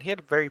design. He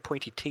had very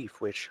pointy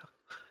teeth, which,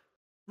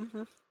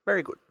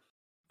 very good.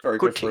 very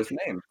Good good for teeth. his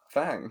name,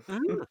 Fang.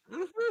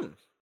 Mm-hmm.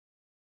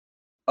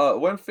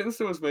 When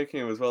Finster was making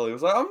him as well, he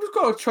was like, "I'm just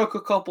gonna chuck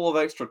a couple of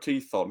extra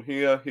teeth on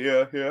here,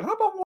 here, here. How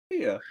about one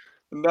here?"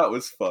 And that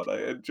was fun.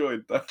 I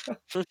enjoyed that.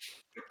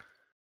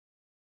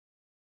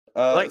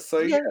 Like, So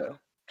yeah,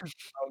 yeah,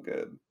 all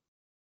good.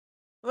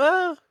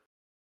 well,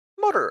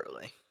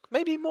 moderately,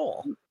 maybe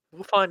more.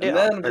 We'll find And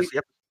out then as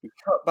the we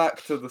cut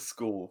back to the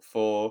school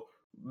for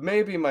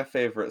maybe my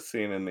favorite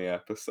scene in the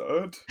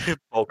episode.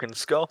 Vulcan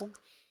skull.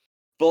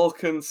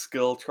 Bulk and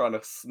Skull trying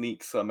to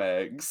sneak some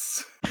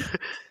eggs.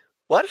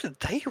 Why did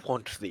they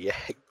want the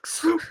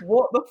eggs?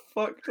 What the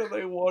fuck do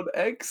they want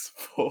eggs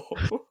for?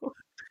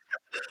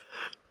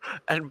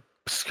 And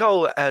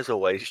Skull, as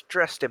always,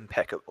 dressed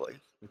impeccably.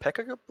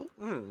 Impeccable?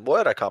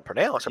 Word I can't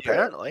pronounce, Yeah.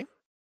 apparently.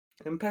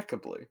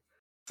 Impeccably.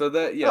 So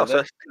they're Oh,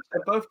 so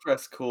they're both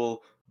dressed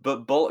cool,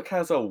 but Bulk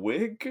has a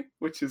wig,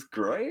 which is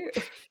great.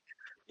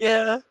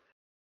 yeah.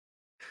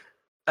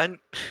 And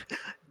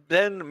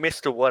then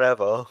Mr.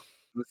 Whatever,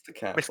 Mr.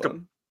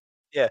 Kaplan.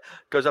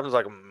 goes up and is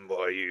like,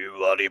 what are you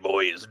bloody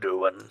boys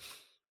doing?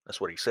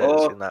 That's what he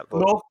says in that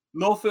voice.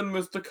 Nothing,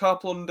 Mr.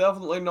 Kaplan.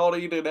 Definitely not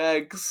eating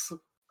eggs.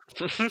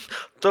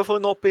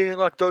 Definitely not being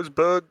like those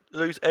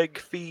egg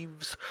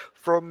thieves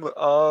from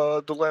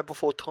The Land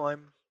Before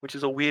Time, which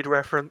is a weird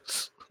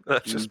reference.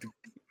 That's just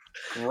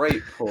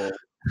Great pull.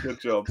 Good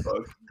job,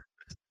 bud.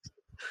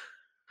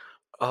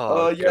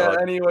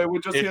 God. Anyway, we're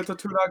just here to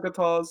tune our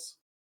guitars.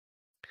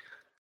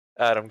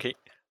 Adam, do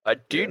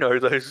you know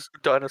those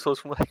dinosaurs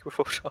from Land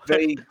Before Time?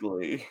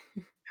 Vaguely.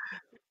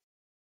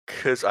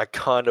 Because I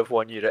kind of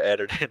want you to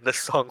edit in the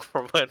song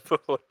from Land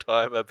Before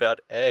Time about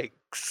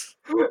eggs.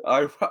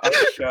 I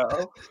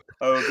shall.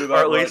 I will do Or that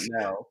at right least-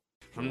 now.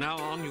 From now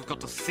on, you've got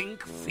to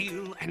think,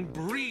 feel, and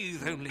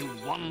breathe only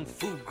one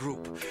food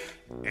group: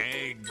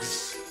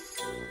 eggs.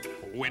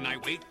 When I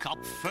wake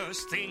up,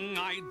 first thing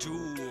I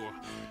do,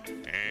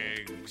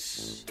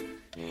 eggs,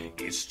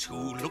 is to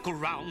look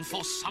around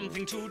for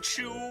something to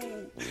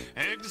chew.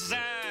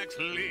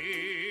 Exactly.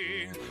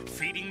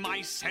 Feeding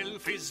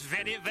myself is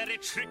very, very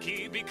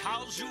tricky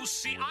because, you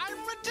see, I'm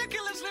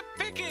ridiculously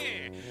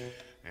picky.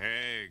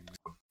 Eggs.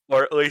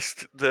 Or at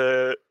least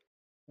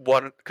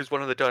because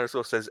one of the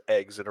dinosaurs says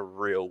eggs in a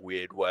real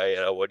weird way,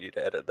 and I want you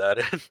to edit that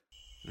in.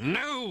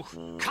 No,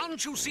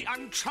 can't you see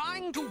I'm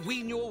trying to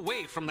wean you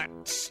away from that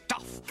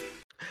stuff?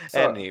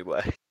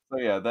 Anyway. So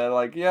yeah, they're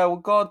like, yeah, we'll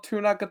go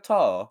tune our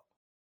guitar.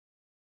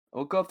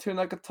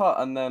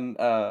 And then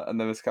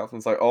Miss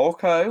Kaplan's like,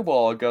 okay,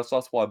 well, I guess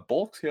that's why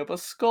Bulk's here, but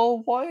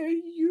Skull, why are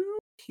you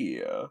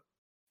here?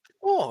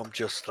 Oh, I'm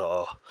just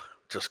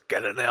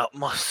getting out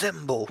my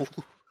cymbals.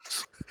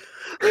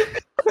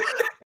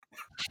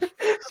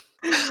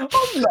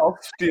 I'm not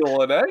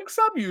stealing eggs,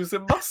 I'm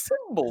using my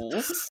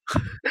symbols.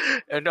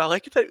 And I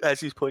like that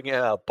as he's putting it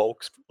out,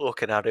 Bulk's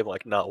looking at him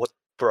like, no, what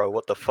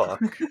the fuck?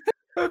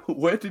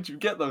 Where did you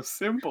get those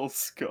symbols,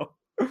 Skull?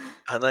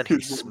 And then he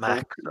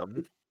smacks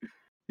them.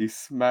 He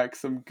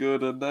smacks them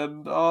good, and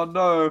then, oh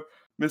no,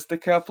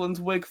 Mr. Kaplan's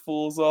wig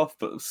falls off,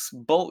 but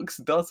Bulk's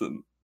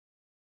doesn't.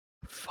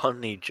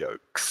 Funny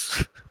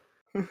jokes.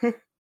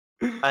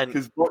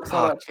 Because Bulk's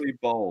not actually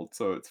bald,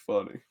 so it's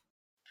funny.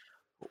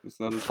 It's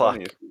not as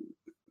funny.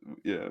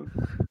 Yeah.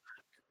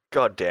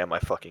 God damn, I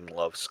fucking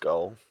love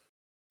Skull.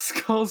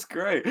 Skull's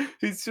great.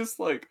 He's just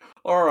like,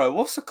 alright,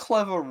 what's a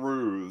clever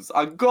ruse?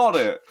 I got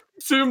it!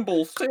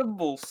 Symbol,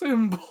 symbol,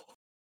 symbol!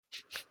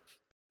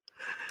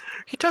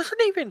 He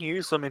doesn't even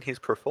use them in his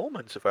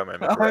performance, if I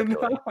remember correctly.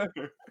 I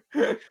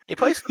know! He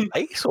plays the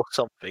bass or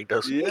something,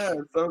 doesn't he? Yeah,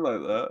 something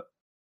like that.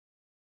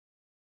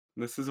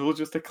 This is all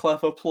just a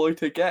clever ploy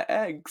to get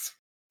eggs.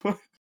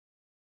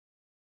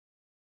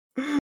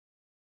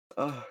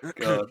 Oh,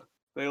 God.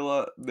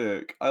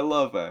 Nick, I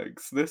love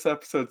eggs. This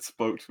episode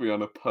spoke to me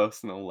on a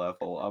personal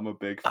level. I'm a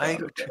big fan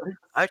of eggs.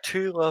 I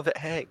too love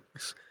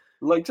eggs.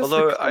 Like, just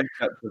the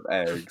concept of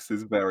eggs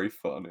is very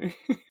funny.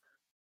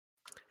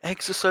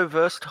 Eggs are so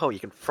versatile. You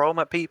can throw them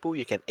at people,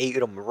 you can eat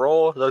them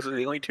raw. Those are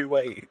the only two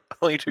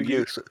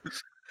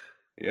uses.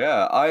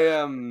 Yeah,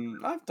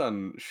 I've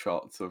done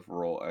shots of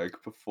raw egg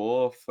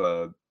before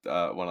for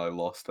when I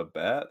lost a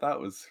bet. That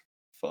was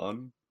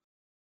fun.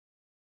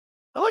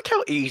 I like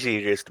how easy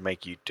it is to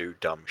make you do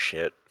dumb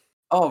shit.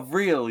 Oh,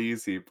 real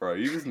easy, bro.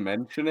 You just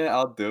mention it,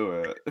 I'll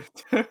do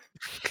it.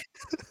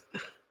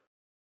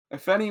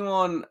 If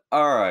anyone,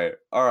 all right.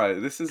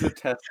 This is a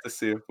test to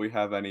see if we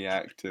have any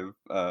active.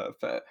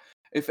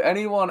 If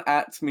anyone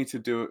asks me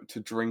to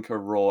drink a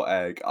raw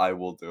egg, I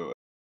will do it.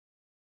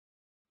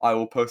 I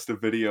will post a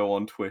video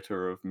on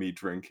Twitter of me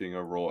drinking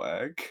a raw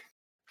egg.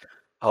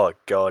 Oh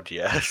God,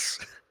 yes.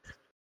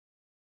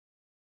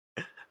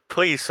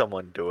 Please,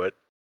 someone do it.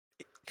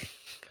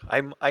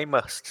 I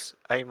must.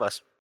 It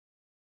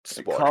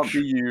can't be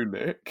you,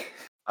 Nick.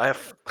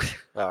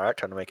 Alright,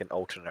 trying to make an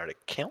alternate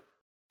account.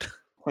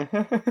 Trying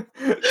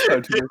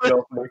to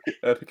make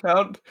an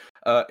account.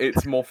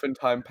 It's Morphin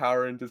Time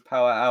Power Rangers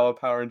Power Hour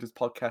Power Rangers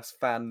podcast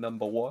fan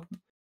number 1.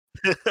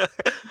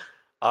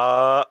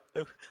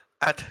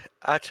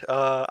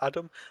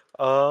 Adam,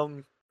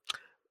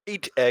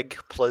 eat egg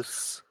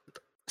plus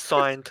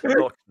signed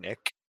not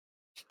Nick.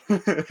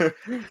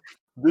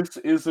 This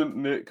isn't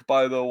Nick,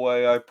 by the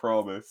way, I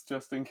promise.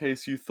 Just in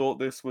case you thought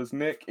this was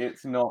Nick,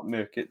 it's not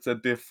Nick, it's a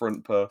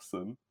different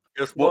person.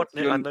 Just what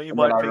Nick? I know you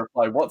might I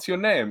reply, what's your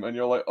name? And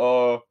you're like,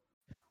 oh,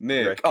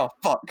 Nick. Rick. Oh,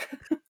 fuck.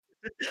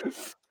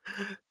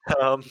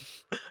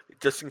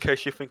 Just in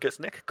case you think it's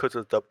Nick because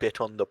of the bit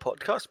on the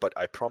podcast, but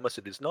I promise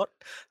it is not.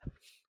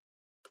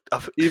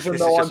 Even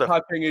though I'm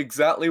typing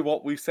exactly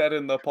what we said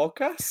in the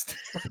podcast?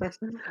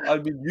 I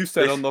mean, you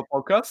said on the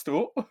podcast,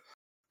 oh.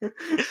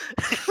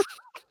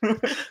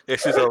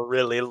 This is a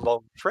really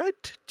long thread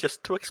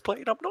just to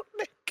explain I'm not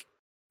Nick.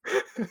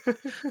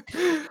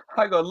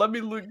 Hang on, let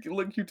me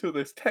link you to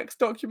this text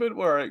document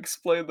where I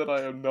explain that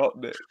I am not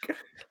Nick.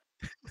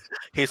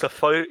 Here's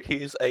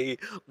a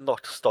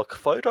not stock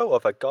photo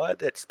of a guy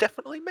that's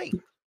definitely me.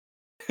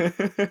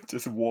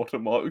 Just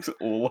watermarks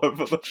all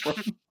over the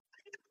front.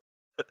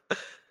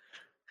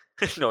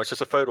 No, it's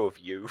just a photo of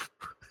you.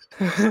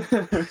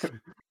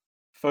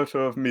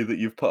 Photo of me that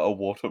you've put a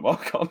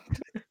watermark on.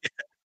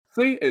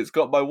 See, it's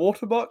got my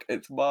watermark,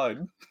 it's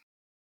mine.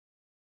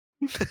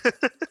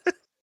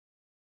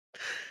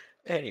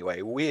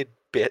 Anyway, weird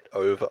bit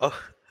over.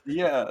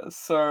 Yeah,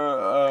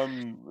 so,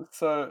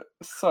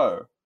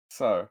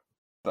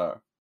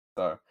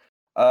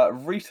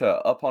 Rita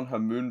up on her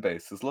moon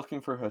base is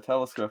looking through her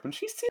telescope and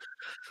she sees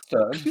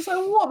her and she's like,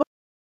 what the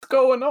f***'s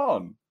going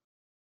on?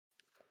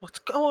 What's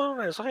going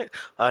on?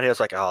 And he was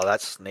like, oh,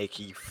 that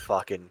sneaky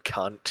fucking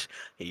cunt.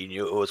 He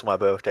knew it was my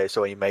birthday,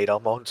 so he made a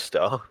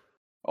monster.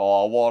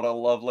 Oh, what a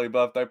lovely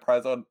birthday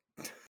present.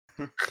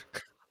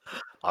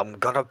 I'm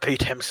gonna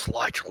beat him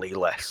slightly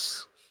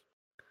less.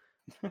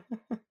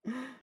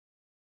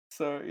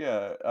 So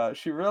yeah,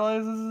 she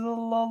realizes it's a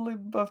lovely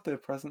birthday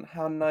present.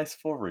 How nice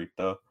for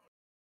Rita.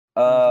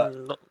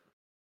 Mhm.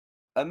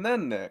 And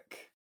then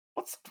Nick,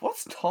 what's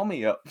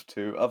Tommy up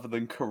to other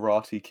than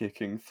karate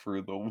kicking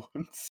through the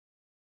woods?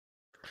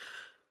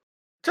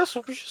 Just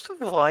a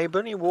vibe,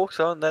 and he walks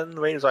on, and then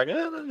Rita's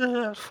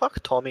like, fuck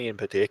Tommy in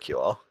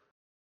particular.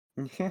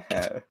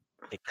 Yeah,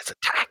 He gets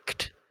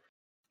attacked.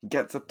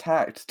 gets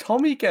attacked.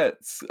 Tommy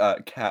gets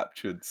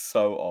captured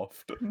so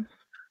often.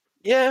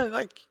 Yeah,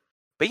 like,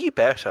 be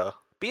better.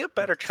 Be a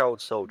better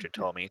child soldier,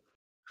 Tommy.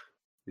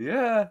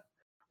 Yeah.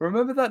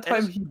 Remember that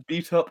time And he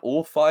beat up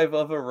all 5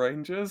 other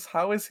rangers?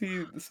 How is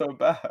he so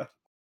bad?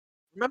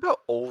 remember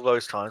all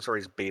those times where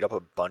he's beat up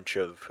a bunch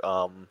of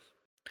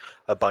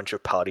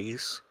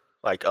putties,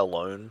 like,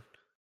 alone?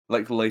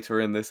 Like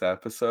later in this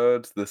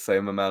episode, the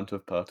same amount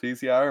of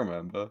putties? Yeah, I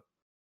remember.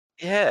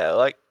 Yeah,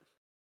 like,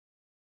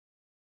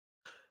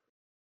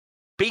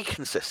 be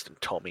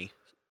consistent, Tommy.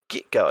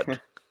 Get good.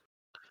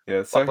 Yeah,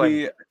 Like,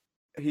 so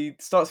he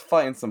starts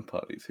fighting some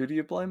putties. Who do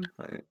you blame?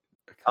 I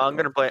can't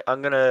remember.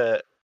 I'm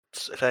gonna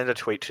send a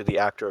tweet to the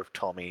actor of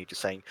Tommy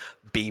just saying,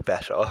 be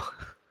better.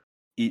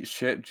 Eat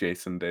shit,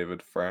 Jason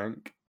David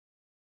Frank.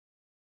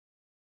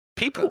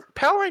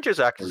 Power Rangers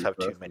actors 3 have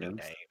too first many names.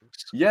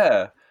 names.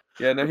 Yeah.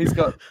 Yeah, no, he's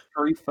got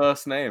 3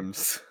 first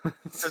names.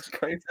 It's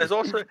crazy. There's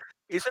also,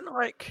 isn't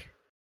like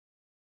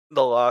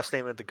the last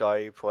name of the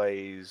guy who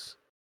plays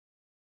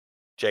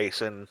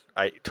Jason?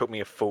 It took me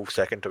a full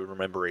second to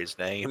remember his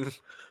name.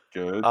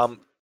 Good.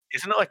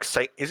 Isn't it like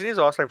isn't his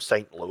last name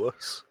St.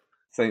 Louis?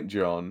 St.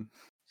 John.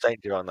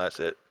 St. John, that's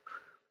it.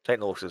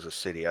 St. Louis is a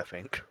city, I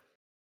think.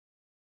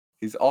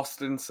 He's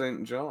Austin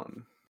St.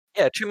 John.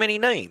 Yeah, too many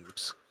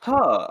names.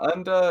 Huh,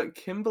 and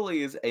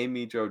Kimberly is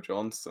Amy Jo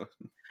Johnson.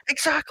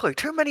 Exactly,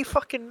 too many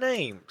fucking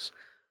names.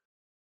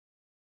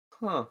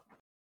 Huh.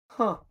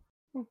 Huh.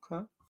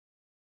 Okay.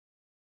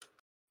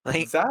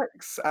 Like,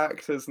 Zach's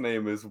actor's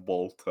name is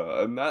Walter,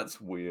 and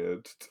that's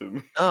weird to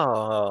me.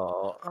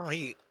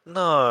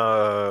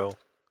 no.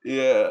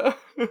 Yeah.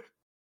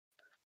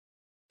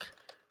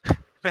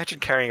 Imagine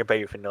carrying a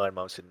baby for 9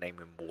 months and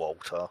naming him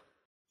Walter.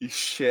 You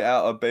shit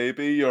out a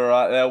baby, you're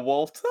right there,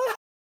 Walter?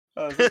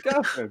 How's it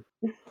going?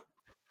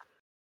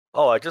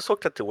 Oh, I just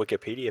looked at the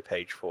Wikipedia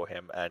page for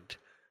him, and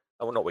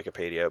well, not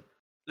Wikipedia.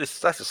 That's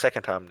the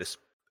second time this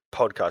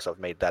podcast I've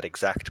made that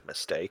exact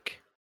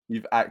mistake.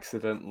 You've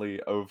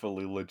accidentally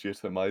overly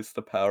legitimized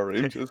the Power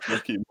Rangers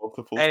wiki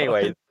multiple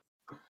Anyway, times.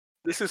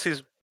 this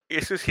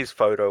is his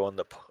photo on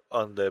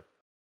the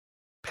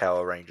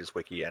Power Rangers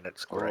wiki, and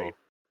it's great.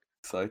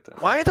 Exciting.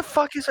 Why the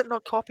fuck is it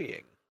not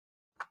copying?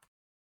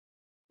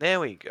 There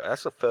we go.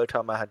 That's the third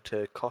time I had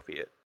to copy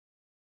it.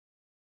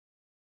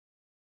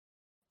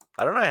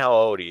 I don't know how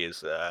old he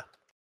is there.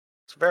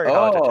 It's very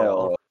hard to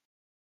tell.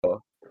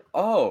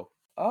 Oh.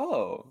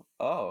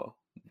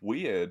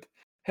 Weird.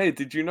 Hey,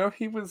 did you know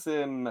he was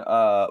in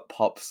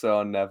Pop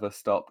Star Never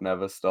Stop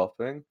Never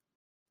Stopping?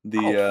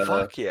 The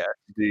Fuck yeah.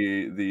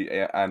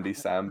 the Andy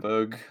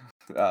Samberg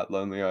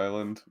Lonely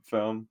Island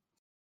film.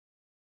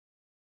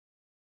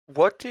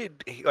 What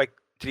did he like?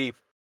 Did he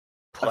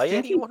play I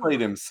think anyone? he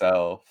played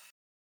himself.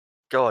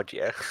 God,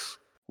 yes.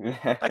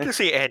 I can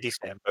see Andy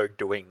Samberg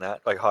doing that,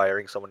 like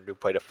hiring someone to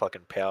play the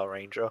fucking Power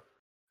Ranger.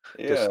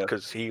 Just Yeah.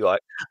 because he like,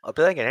 I'll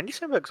be thinking Andy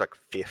Samberg's like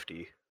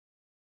 50.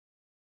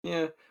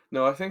 Yeah.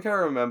 No, I think I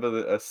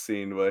remember a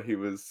scene where he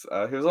was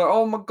like,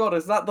 "Oh my god,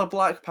 is that the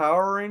Black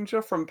Power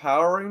Ranger from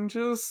Power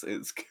Rangers?"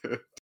 It's good.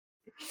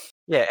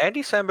 Yeah,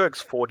 Andy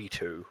Samberg's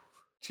 42,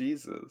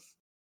 Jesus.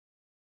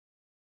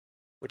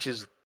 which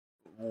is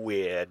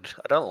weird.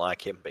 I don't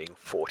like him being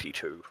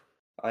 42.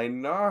 I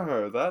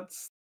know,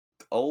 that's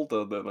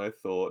older than I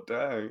thought.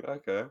 Dang,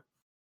 okay.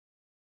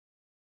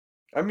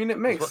 I mean, it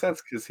makes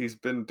sense because he's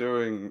been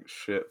doing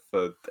shit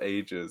for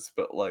ages,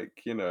 but like,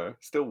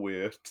 still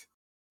weird.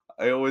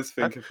 I always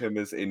think of him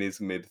as in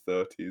his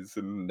mid-30s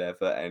and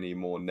never any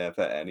more,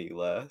 never any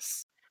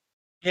less.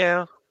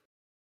 Yeah.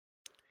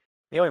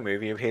 The only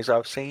movie of his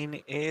I've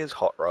seen is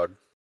Hot Rod.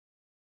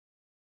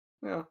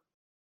 Yeah,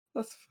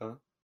 that's fair.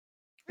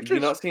 Which Have you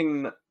is not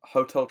seen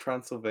Hotel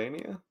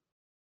Transylvania?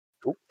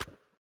 Oop.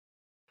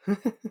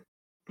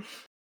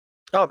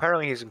 Oh,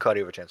 apparently he's in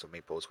Cardi with Chance of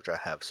Meatballs, which I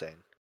have seen.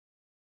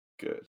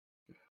 Good.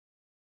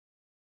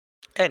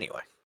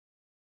 Anyway.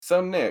 So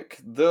Nick,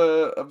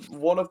 the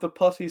one of the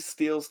putties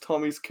steals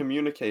Tommy's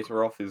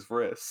communicator off his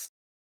wrist,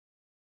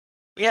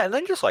 Yeah, and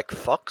then just like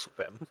fucks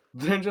with him.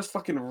 then just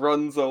fucking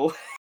runs away.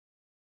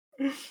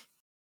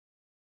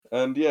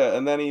 And yeah,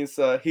 and then he's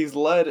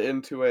led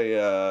into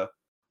a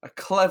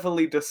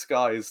cleverly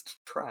disguised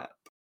trap.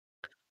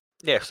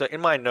 Yeah, so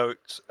in my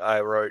notes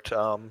I wrote,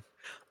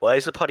 why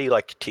is the putty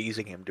like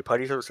teasing him? Do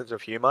putties have a sense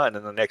of humor? And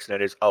then the next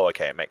note is, oh,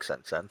 okay, it makes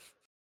sense then.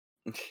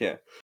 Yeah.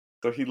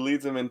 So he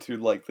leads him into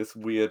like this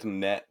weird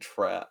net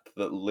trap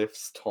that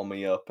lifts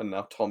Tommy up, and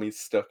now Tommy's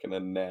stuck in a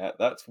net.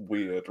 That's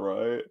weird,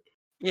 right?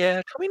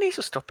 Yeah, Tommy needs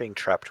to stop being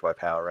trapped by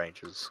Power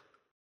Rangers.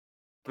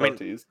 I mean,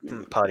 Putties. You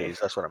mean, putties,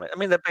 that's what I mean. I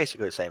mean, they're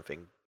basically the same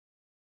thing.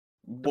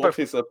 What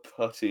is a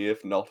putty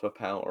if not a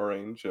Power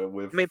Ranger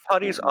with? I mean,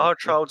 putties are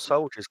child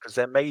soldiers because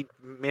they're made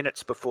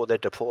minutes before they're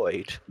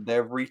deployed.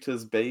 They're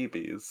Rita's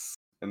babies,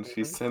 and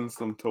she Mhm. sends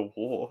them to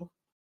war.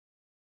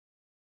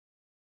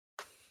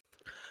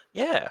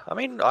 Yeah, I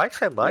mean, I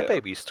send my Yeah.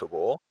 babies to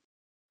war.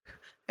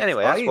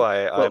 Anyway, that's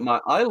why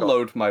I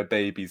load my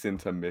babies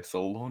into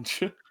missile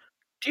launcher.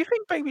 Do you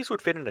think babies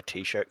would fit in a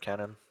t-shirt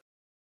cannon?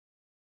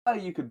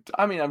 You could.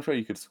 I mean, I'm sure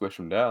you could squish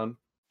them down.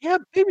 Yeah,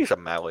 babies are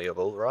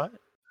malleable, right?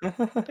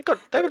 They got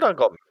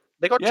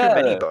too Yeah,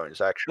 many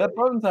bones actually. their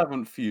bones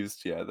haven't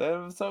fused yet.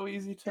 They're so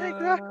easy Yeah,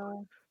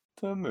 exactly.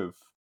 to move.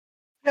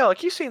 Yeah,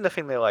 like you've seen the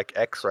thing they're like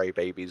X-ray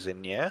babies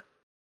in, yeah?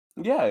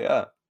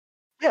 Yeah.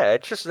 Yeah,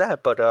 it's just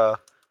that, but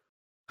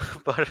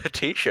but a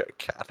t-shirt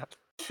cannon.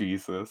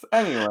 Jesus.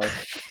 Anyway,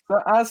 so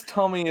as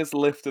Tommy is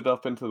lifted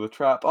up into the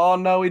trap, oh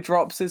no, he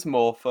drops his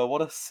morpher.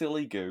 What a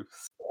silly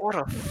goose. What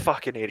a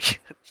fucking idiot.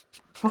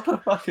 What a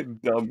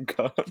fucking dumb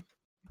cunt.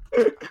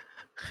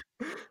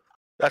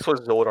 That's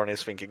what Zordon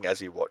is thinking as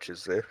he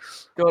watches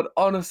this. God,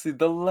 honestly,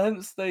 the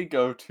lengths they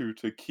go to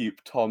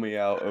keep Tommy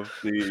out of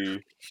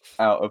the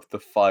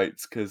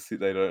fights because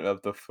they don't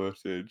have the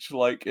footage,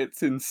 like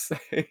it's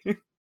insane.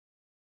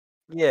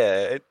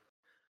 Yeah,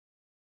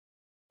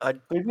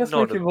 They just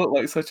make him look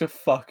like such a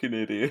fucking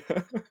idiot.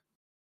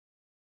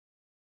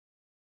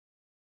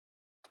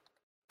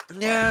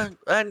 Yeah,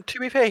 and to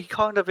be fair, he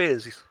kind of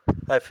is,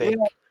 I think.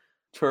 Yeah,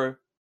 true.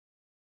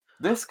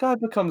 This guy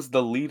becomes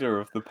the leader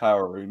of the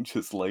Power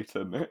Rangers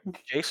later, Nick.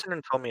 Jason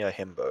and Tommy are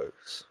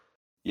himbos.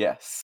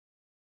 Yes.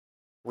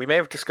 We may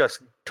have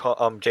discussed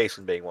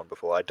Jason being one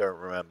before, I don't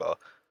remember.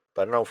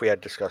 But I don't know if we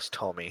had discussed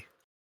Tommy.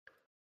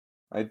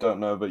 I don't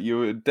know, but you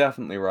were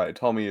definitely right.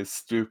 Tommy is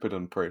stupid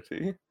and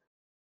pretty.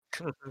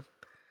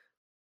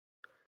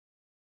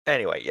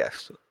 Anyway,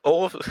 yes.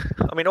 All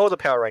the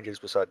Power Rangers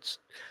besides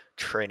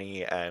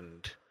Trini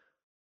and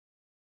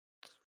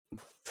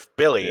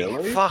Billy.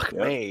 Fuck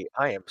Yep. me.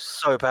 I am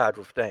so bad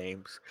with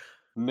names.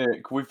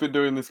 Nick, we've been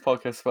doing this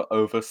podcast for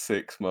over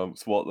 6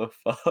 months. What the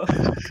fuck?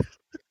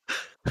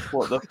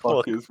 What the fuck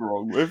Look. is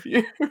wrong with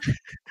you?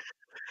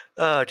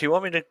 Do you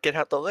want me to get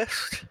out the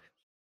list?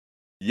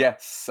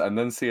 Yes, and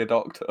then see a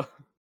doctor.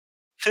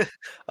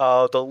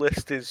 The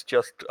list is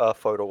just a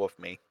photo of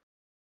me.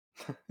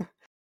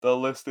 The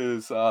list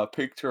is a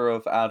picture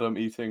of Adam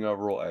eating a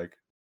raw egg.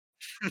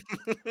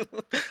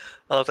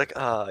 I was like,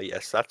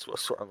 yes, that's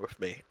what's wrong with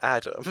me.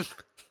 Adam.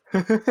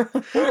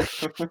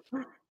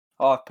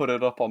 I put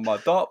it up on my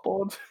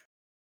dartboard.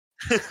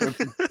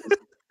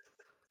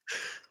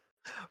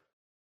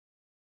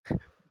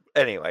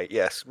 Anyway,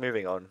 yes,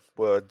 moving on.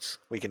 Words,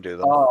 we can do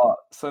them.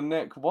 So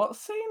Nick, what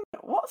scene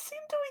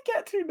do we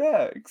get to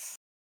next?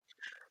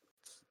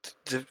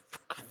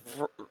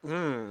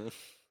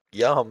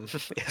 Yum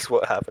is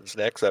what happens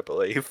next, I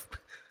believe.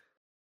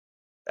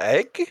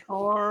 Egg?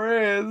 Or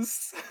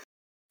is?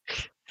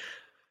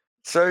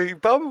 So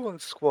Bubble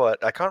and Squat,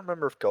 I can't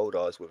remember if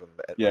Goldar's with him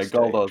at Yeah, this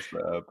stage. Goldar's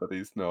there, but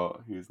he's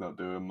not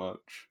doing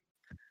much.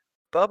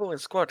 Bubble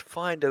and Squat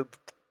find a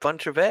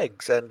bunch of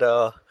eggs, and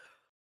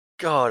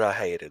God, I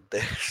hated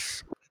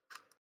this.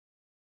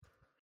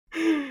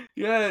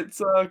 Yeah,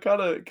 it's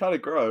kind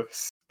of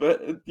gross,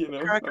 but you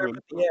know, Crack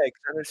open the eggs,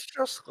 and it's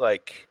just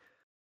like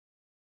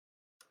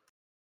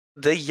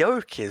the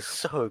yolk is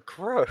so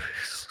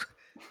gross.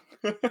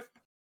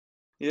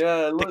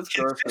 Yeah, it The looks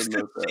gross in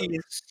those consistency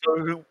eggs. is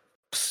so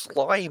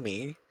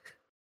slimy.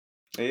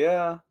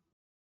 Yeah.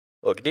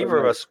 Look, neither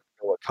of us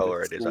know what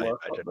color it is. I Slurp up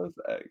imagine. those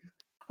eggs.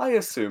 I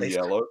assume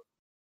yellow.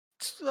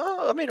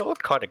 I mean, it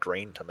looked kind of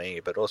green to me,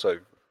 but also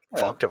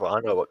fucked if I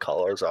know what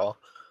colors are.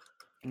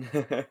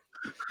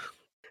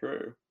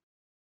 True.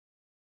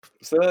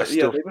 So they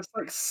just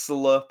like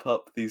slurp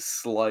up these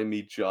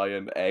slimy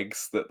giant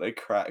eggs that they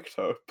cracked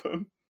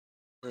open.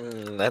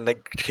 And they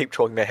keep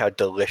talking about how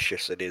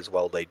delicious it is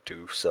while they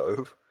do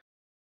so.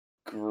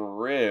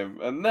 Grim.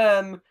 And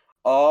then,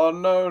 oh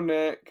no,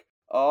 Nick.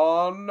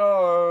 Oh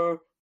no.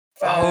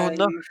 Fang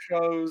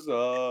shows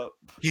up.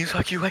 He's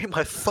like, you ate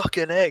my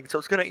fucking eggs. I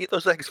was gonna eat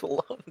those eggs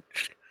for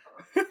lunch.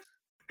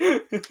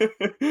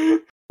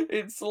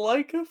 It's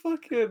like a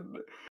fucking.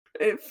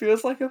 It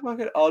feels like a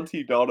fucking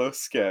Auntie Donna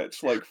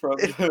sketch, like from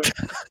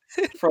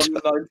from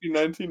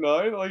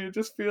 1999. Like it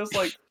just feels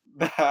like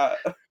that.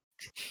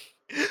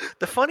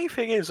 The funny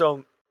thing is,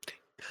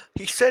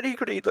 he said he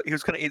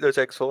was going to eat those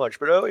eggs for lunch,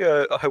 but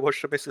earlier I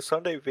watched a Mr.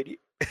 Sunday video,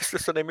 Mr.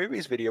 Sunday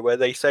Movies video, where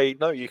they say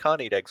no, you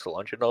can't eat eggs for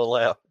lunch. You're not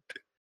allowed.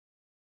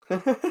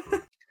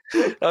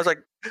 I was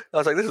like,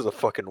 this is a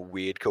fucking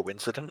weird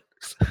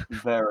coincidence.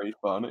 Very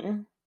funny.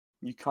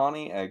 You can't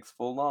eat eggs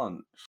for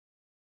lunch.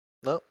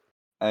 No.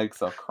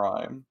 Eggs are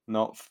crime,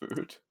 not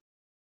food.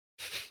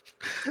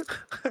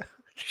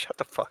 Shut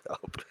the fuck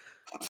up.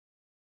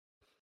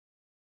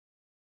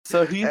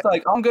 So he's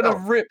like, I'm gonna oh.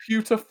 rip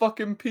you to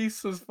fucking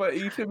pieces for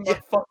eating Yeah.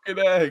 the fucking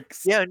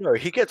eggs. Yeah, no,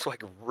 he gets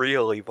like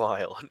really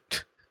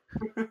violent.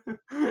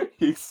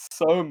 He's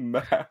so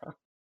mad.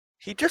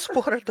 He just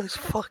wanted those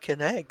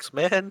fucking eggs,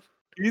 man.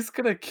 He's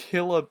gonna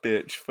kill a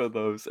bitch for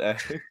those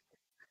eggs.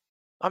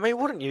 I mean,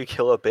 wouldn't you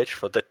kill a bitch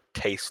for the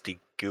tasty,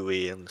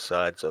 gooey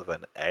insides of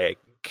an egg?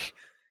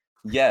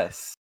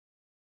 Yes.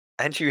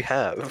 And you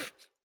have.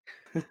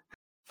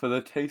 For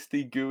the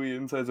tasty, gooey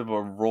insides of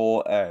a raw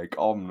egg.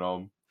 Om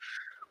nom.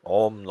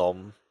 Om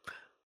nom.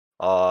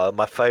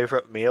 My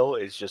favourite meal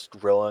is just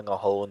drilling a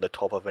hole in the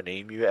top of an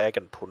emu egg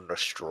and putting a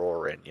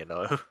straw in, you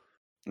know?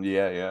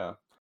 Yeah.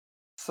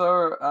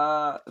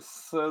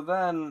 So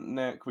then,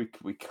 Nick,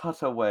 we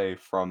cut away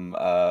from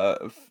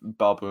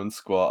Babu and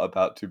Squat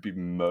about to be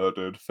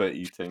murdered for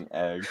eating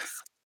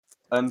eggs,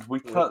 and we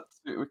cut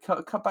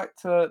back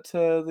to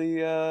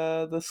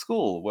the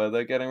school where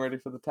they're getting ready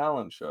for the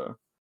talent show.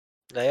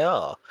 They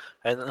are.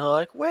 And they're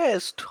like,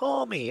 where's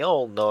Tommy?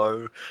 Oh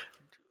no.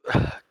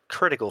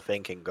 Critical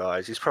thinking,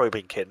 guys. He's probably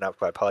been kidnapped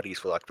by parties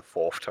for like the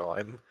 4th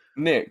time.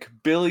 Nick,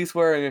 Billy's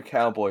wearing a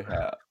cowboy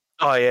hat.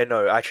 Oh yeah,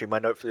 no, actually my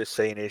note for this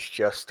scene is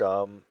just,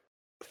 oh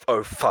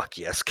fuck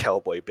yes,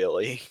 Cowboy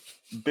Billy.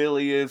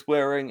 Billy is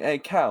wearing a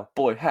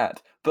cowboy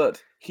hat,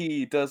 but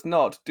he does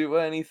not do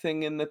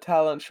anything in the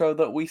talent show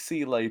that we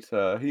see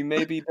later. He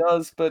maybe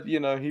does, but he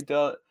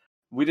does.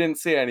 We didn't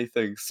see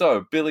anything.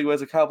 So Billy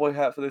wears a cowboy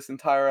hat for this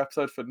entire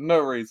episode for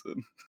no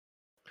reason.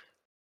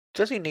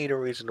 Does he need a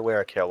reason to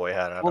wear a cowboy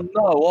hat, Adam? Well,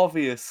 no,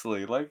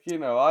 obviously. Like,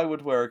 I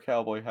would wear a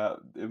cowboy hat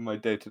in my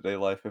day-to-day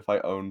life if I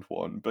owned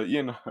one, but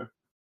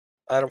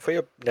Adam, for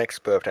your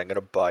next birthday, I'm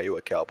gonna buy you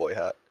a cowboy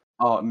hat.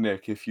 Oh,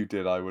 Nick, if you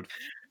did, I would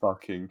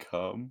fucking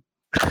come.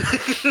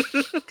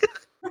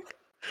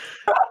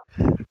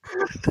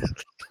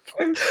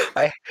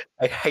 I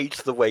hate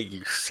the way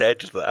you said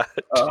that.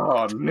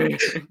 Oh,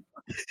 Nick.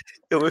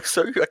 It was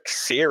so like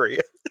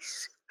serious.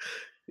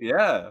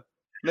 Yeah.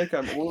 Nick,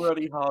 I'm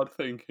already hard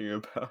thinking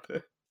about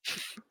it.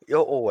 You're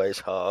always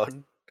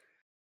hard.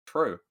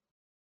 True.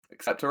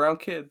 Except around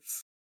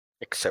kids.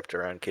 Except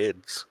around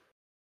kids.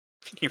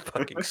 You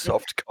fucking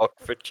soft cock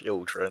for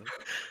children.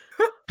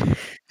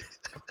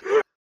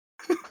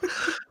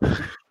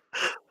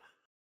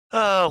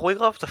 We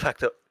love the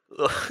fact that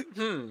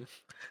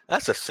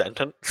that's a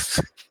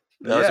sentence.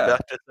 I was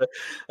about to say,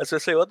 as I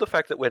say, what the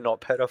fact that we're not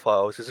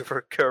pedophiles is a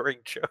recurring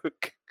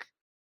joke.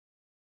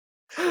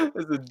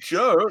 It's a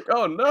joke?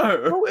 Oh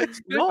no! No, it's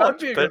Nick, not. I'm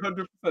being But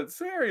 100%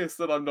 serious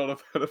that I'm not a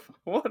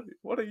pedophile.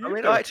 What are you? I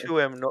mean, doing?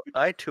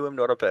 I too am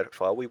not a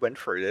pedophile. We went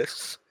through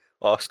this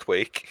last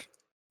week.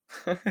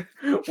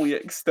 We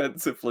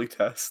extensively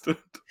tested.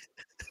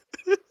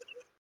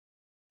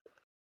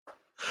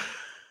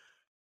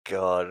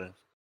 God,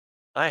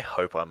 I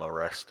hope I'm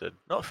arrested.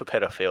 Not for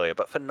pedophilia,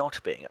 but for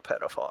not being a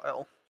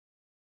pedophile.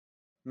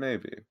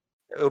 Maybe.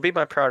 It would be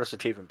my proudest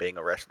achievement being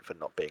arrested for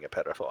not being a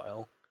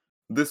pedophile.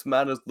 This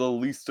man is the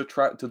least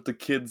attracted to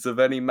kids of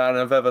any man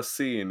I've ever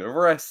seen.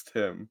 Arrest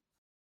him.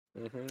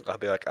 I'll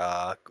be like,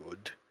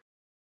 good.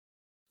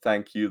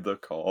 Thank you, the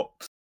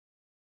cops.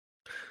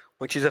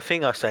 Which is a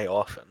thing I say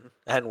often,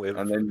 and with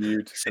And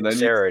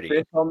sincerity. then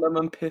you'd spit on them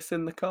and piss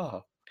in the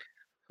car.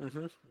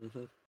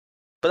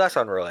 But that's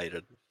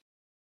unrelated.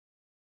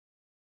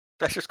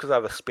 That's just because I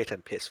have a spit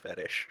and piss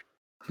fetish.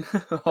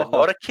 But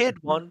not a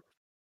kid one.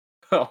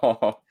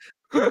 Oh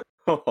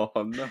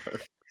no.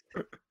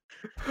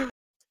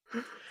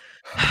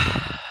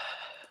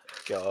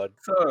 God.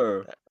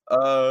 So,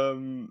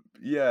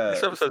 yeah.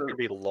 This episode's gonna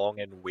be long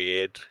and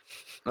weird.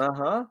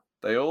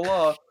 They all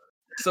are.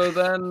 So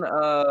then,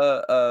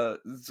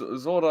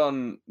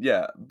 Zordon,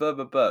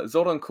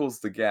 Zordon calls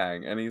the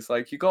gang, and he's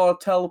like, "You gotta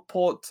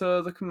teleport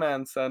to the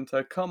command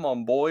center. Come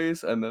on,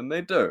 boys!" And then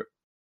they do.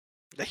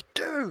 They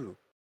do.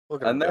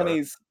 And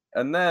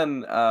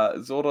then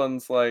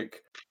Zordon's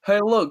like,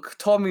 "Hey, look,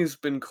 Tommy's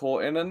been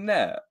caught in a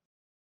net."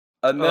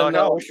 And then,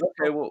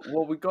 okay,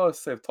 well, we gotta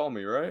save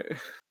Tommy, right?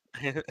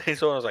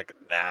 He's always like,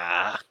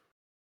 nah.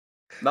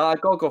 Nah, I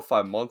gotta go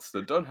find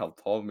Monster. Don't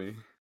help Tommy.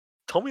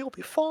 Tommy will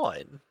be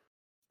fine.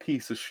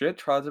 Piece of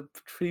shit.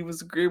 He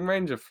was a Green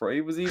Ranger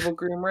he was evil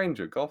Green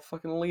Ranger. Go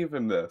fucking leave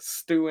him there.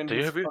 Stewing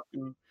his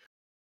fucking...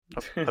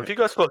 Have you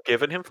guys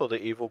forgiven him for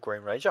the evil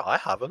Green Ranger? I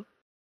haven't.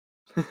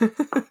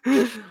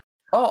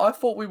 Oh, I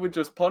thought we were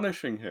just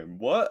punishing him.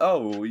 What?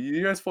 Oh,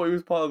 you guys thought he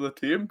was part of the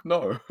team?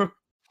 No.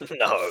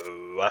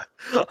 No,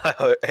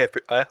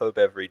 I hope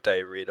every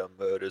day Rita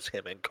murders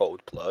him in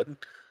cold blood.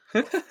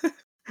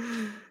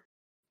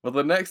 Well,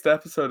 the next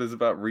episode is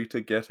about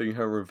Rita getting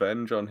her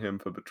revenge on him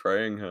for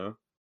betraying her.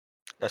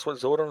 That's what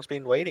Zordon's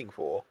been waiting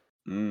for.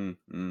 The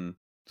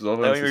The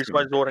only reason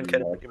why Zordon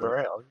can him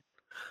around.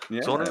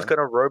 Yeah. Zordon's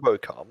gonna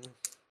robocom.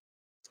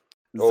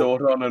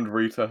 Zordon and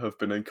Rita have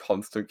been in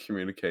constant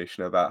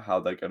communication about how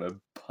they're gonna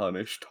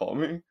punish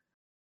Tommy.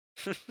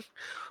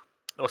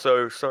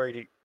 Also,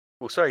 sorry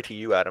to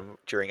you, Adam,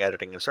 during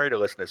editing, and sorry to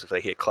listeners if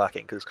they hear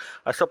clacking, because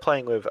I stopped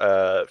playing with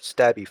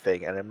Stabby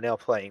thing, and I'm now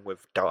playing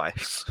with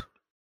dice.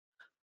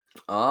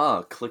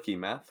 Ah, clicky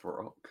math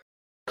rock.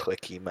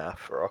 Clicky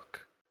math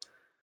rock.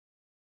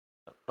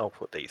 I'll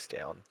put these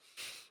down.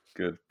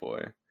 Good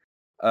boy.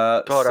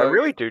 God, so, I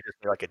really do just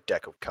need like a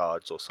deck of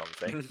cards or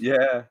something.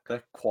 Yeah,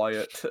 they're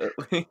quiet at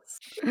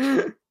least.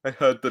 I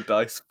heard the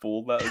dice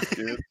fall. That was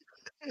good.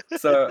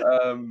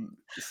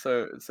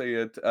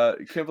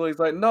 Kimberly's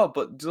like, no,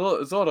 but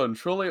Zordon,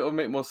 surely it would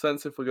make more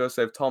sense if we go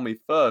save Tommy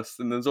first.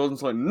 And then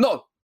Zordon's like,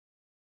 no,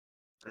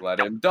 let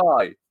him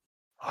die.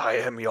 I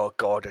am your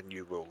god, and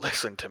you will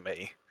listen to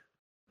me.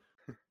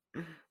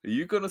 Are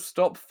you gonna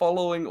stop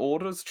following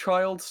orders,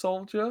 child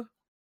soldier?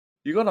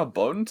 You got a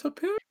bone to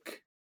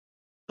pick?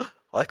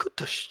 I could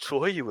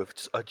destroy you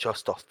with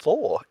just a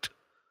thought.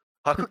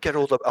 I could get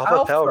all the other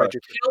Alpha, Power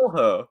Rangers. kill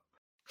her.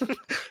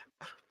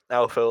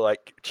 Alpha,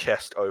 like,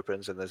 chest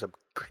opens and there's a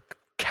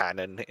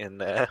cannon in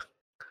there.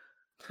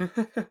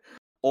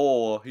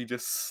 Or he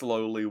just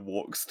slowly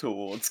walks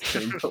towards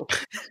Kimberly.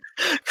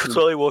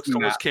 Slowly walks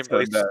towards Snaps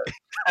Kimberly. her neck.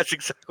 That's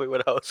exactly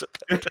what I was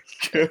about to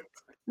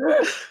say.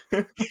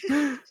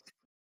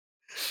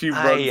 She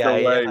runs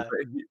away,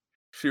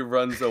 she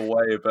runs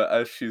away, but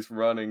as she's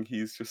running,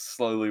 he's just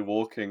slowly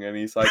walking, and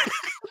he's like,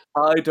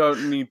 I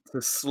don't need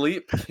to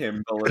sleep,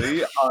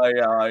 Kimberly.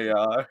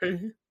 Aye.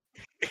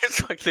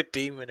 It's like the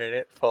demon and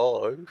it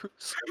follows.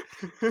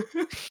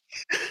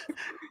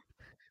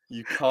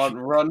 You can't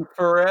run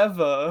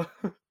forever.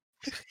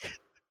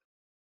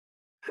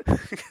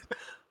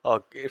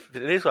 Oh, if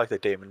it is like the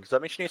demon, does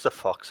that mean she needs to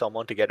fuck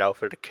someone to get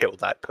Alpha to kill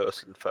that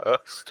person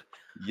first?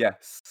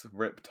 Yes,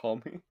 rip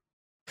Tommy.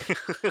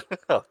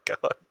 Oh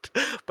god.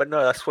 But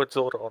no, that's what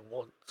Zordon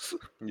wants.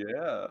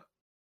 Yeah.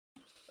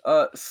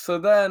 So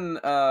then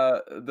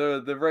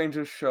the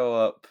Rangers show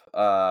up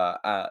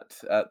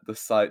at the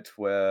site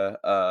where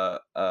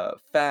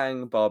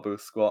Fang, Babu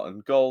Squat,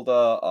 and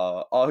Golda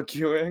are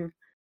arguing,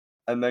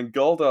 and then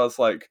Golda's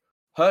like,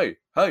 Hey,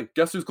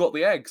 guess who's got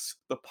the eggs?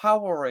 The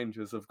Power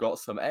Rangers have got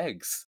some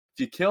eggs.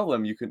 If you kill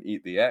them, you can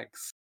eat the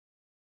eggs.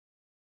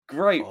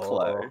 Great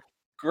play.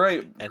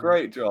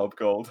 Great job,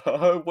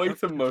 Golda. Way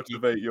to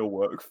motivate your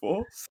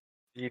workforce.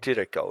 You did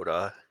it,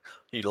 Golda.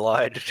 You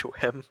lied to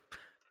him.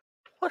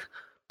 What?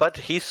 But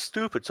he's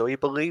stupid, so he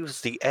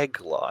believes the egg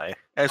lie.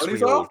 As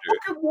we all do. I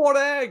fucking want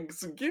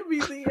eggs! Give me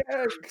the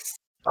eggs!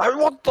 I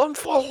want them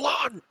for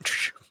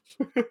lunch!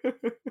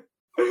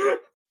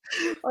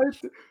 I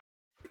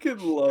fucking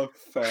love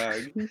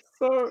Fang.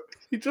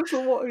 He just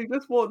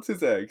wants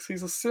his eggs.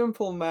 He's a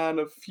simple man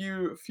of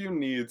few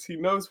needs. He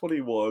knows what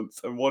he wants,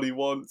 and what he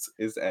wants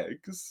is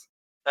eggs.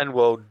 And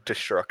world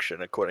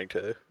destruction, according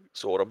to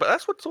Zordon. But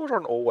that's what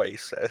Zordon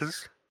always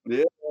says.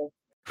 Yeah.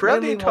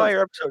 Throughout the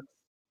entire episode.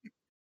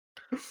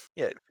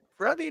 Yeah,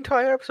 throughout the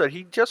entire episode,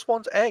 he just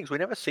wants eggs. We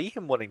never see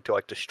him wanting to,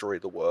 like, destroy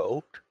the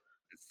world.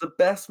 It's the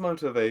best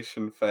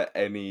motivation for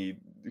any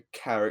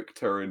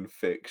character in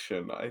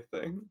fiction, I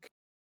think.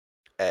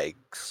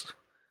 Eggs.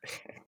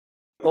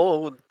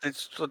 Oh,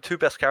 it's the two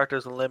best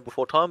characters in Land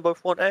Before Time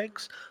both want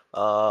eggs.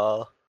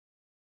 Those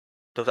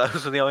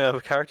are the only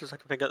other characters I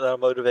can think of that are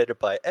motivated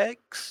by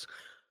eggs.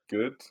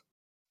 Good.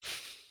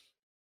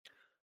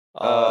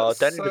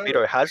 Danny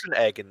DeVito has an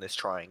egg in this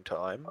trying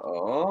time.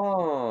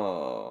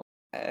 Oh,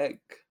 egg.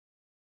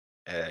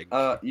 Yeah.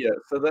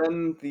 So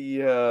then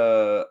the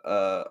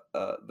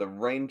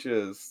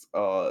Rangers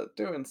are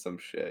doing some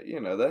shit.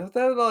 You know,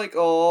 they're like,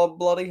 oh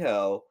bloody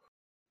hell.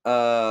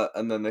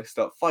 And then they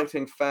start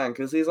fighting Fang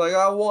because he's like,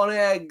 I want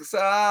eggs.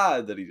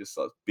 And then he just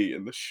starts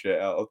beating the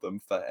shit out of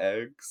them for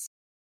eggs.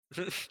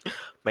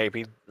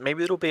 Maybe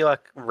it'll be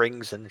like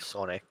Rings and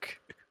Sonic.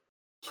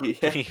 Yeah,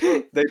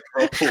 they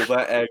drop all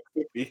their eggs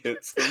if he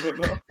hits them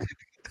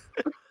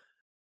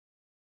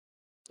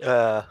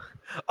enough.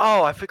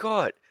 Oh, I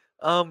forgot.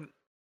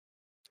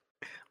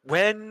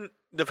 When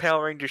the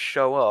Power Rangers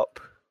show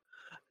up,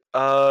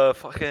 Babu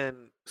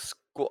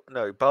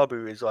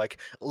is like,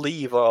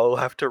 leave or I'll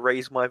have to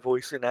raise my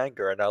voice in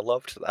anger, and I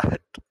loved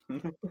that.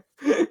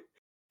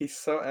 He's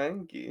so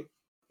angry.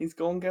 He's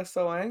gonna get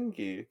so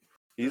angry.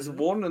 He's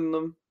warning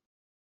them.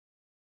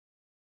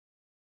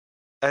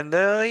 And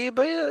then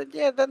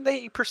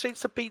he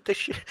proceeds to beat the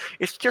shit.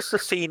 It's just a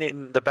scene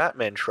in the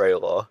Batman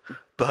trailer,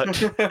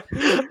 but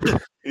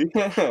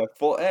yeah,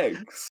 for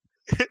eggs.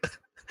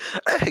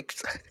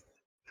 Eggs.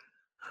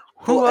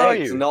 Who are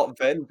eggs, you? Not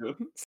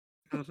vengeance.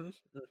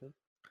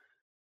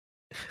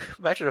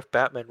 Imagine if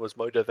Batman was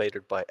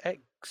motivated by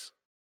eggs.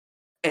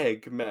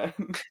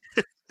 Eggman.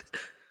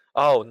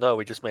 Oh no,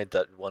 we just made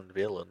that one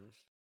villain.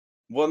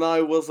 When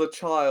I was a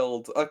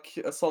child,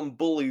 some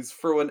bullies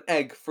threw an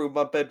egg through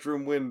my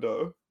bedroom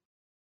window.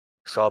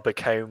 So I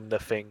became the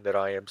thing that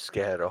I am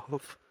scared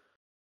of.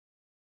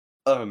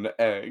 An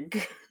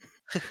egg.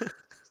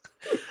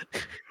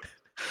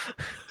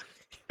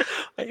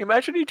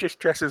 Imagine he just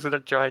dresses in a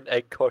giant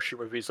egg costume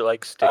with his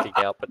legs sticking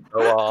out but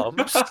no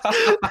arms.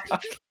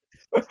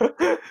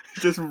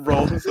 Just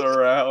rolls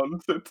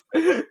around.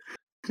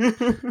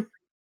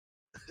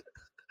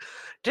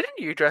 Didn't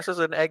you dress as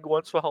an egg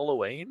once for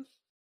Halloween?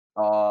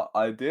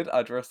 I did.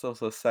 I dressed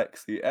as a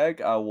sexy egg.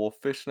 I wore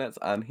fishnets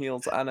and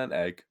heels and an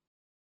egg.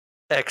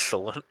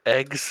 Excellent,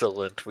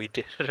 excellent. We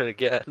did it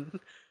again.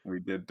 We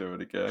did do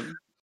it again.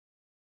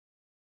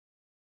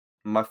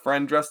 My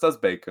friend dressed as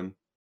bacon.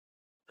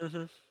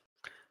 hmm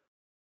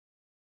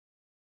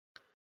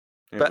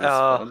It But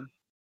was fun.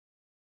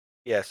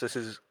 yes,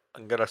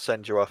 I'm gonna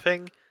send you a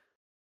thing.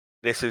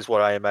 This is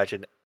what I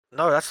imagine.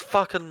 No, that's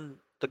fucking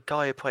the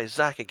guy who plays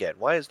Zack again.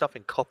 Why is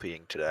nothing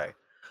copying today?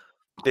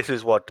 This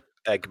is what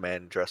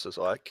Eggman dresses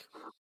like.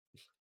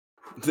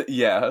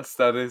 Yes,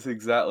 that is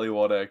exactly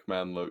what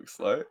Eggman looks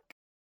like.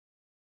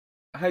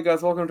 Hey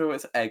guys, welcome to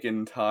It's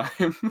Eggin'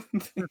 Time.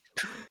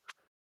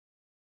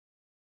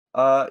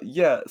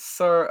 Yeah,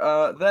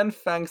 so, then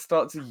Fang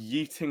starts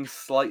yeeting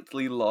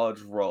slightly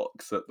large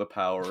rocks at the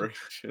Power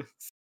Rangers.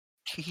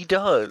 He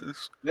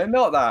does. They're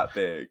not that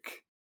big.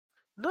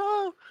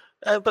 No,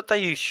 but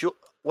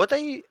were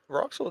they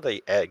rocks or were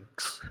they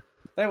eggs?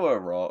 They were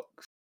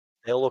rocks.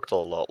 They looked a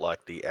lot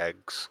like the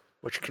eggs,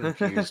 which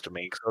confused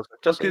me because I was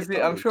like, just eat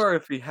Because I'm those. sure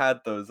if he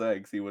had those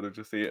eggs, he would have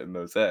just eaten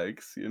those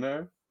eggs, you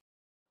know?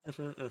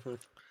 So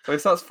he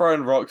starts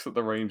throwing rocks at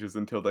the Rangers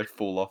until they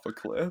fall off a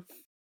cliff.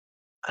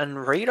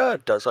 And Rita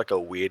does like a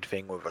weird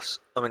thing with us.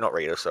 I mean, not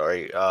Rita,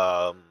 sorry.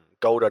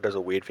 Golda does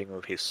a weird thing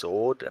with his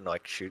sword and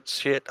like shoots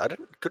shit. I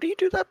didn't. Could he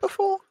do that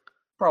before?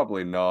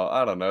 Probably not.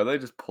 I don't know. They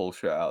just pull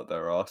shit out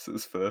their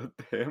asses for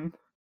him.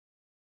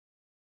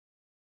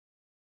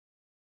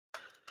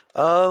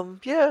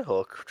 Yeah,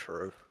 look,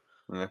 true.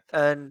 Yeah.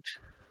 And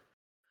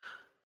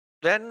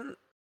then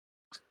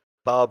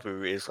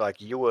Babu is like,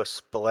 "You are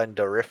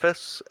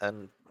splendoriferous,"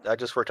 and I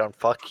just wrote down,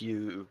 "Fuck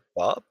you,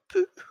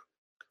 Babu."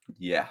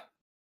 Yeah.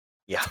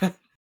 Yeah.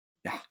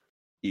 Yeah.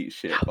 Eat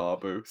shit,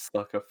 Babu.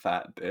 Suck a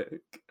fat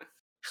dick.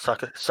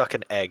 Suck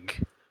an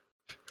egg.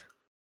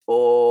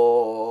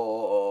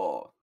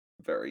 Oh,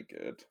 very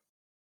good.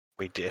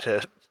 We did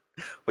it.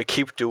 We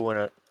keep doing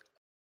it.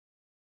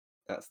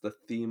 That's the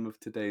theme of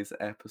today's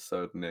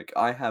episode, Nick.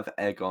 I have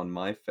egg on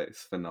my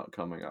face for not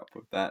coming up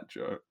with that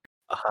joke.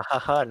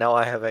 Now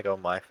I have egg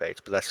on my face,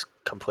 but that's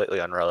completely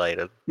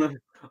unrelated.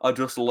 I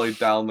just laid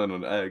down in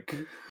an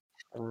egg.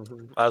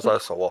 As I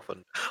so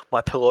often.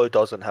 My pillow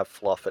doesn't have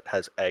fluff, it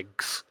has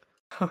eggs.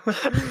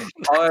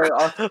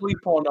 I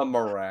sleep on a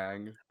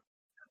meringue.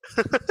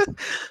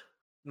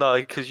 No,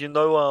 because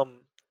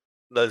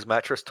those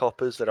mattress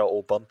toppers that are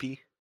all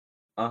bumpy?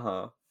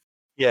 Uh-huh.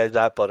 Yeah,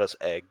 that but as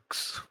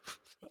eggs.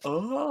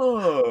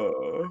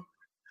 Oh.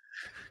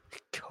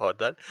 God,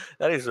 that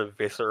is a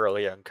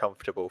viscerally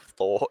uncomfortable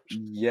thought.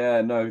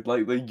 Yeah, no,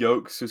 like the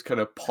yolks just kind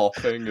of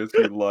popping as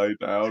you lie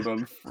down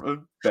on a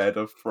bed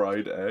of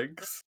fried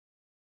eggs.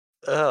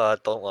 I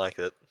don't like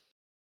it.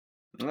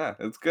 Yeah,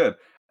 it's good.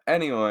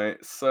 Anyway,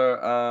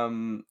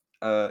 so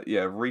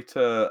yeah,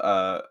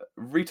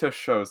 Rita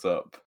shows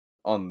up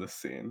on the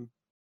scene.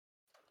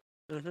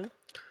 hmm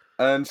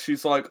And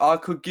she's like, I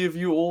could give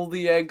you all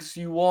the eggs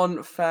you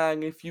want,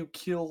 Fang, if you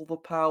kill the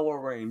Power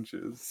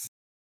Rangers.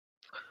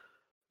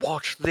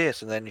 Watch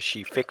this, and then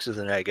she fixes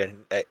an egg,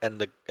 and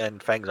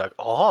Fang's like,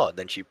 oh, and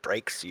then she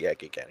breaks the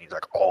egg again. He's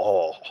like,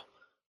 oh.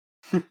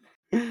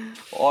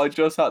 I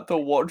just had to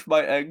watch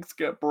my eggs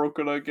get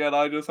broken again.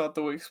 I just had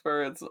to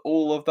experience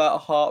all of that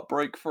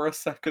heartbreak for a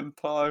second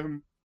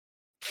time.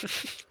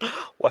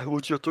 Why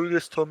would you do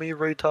this to me,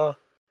 Rita?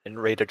 And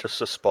Rita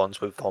just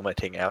responds with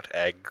vomiting out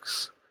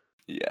eggs.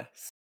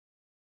 Yes.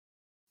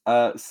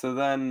 So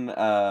then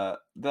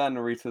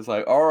Rita's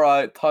like,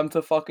 alright, time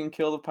to fucking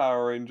kill the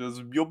Power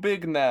Rangers. You're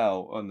big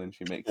now. And then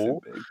she makes him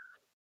big.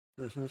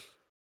 Mm-hmm.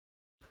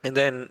 And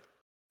then,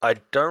 I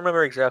don't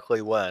remember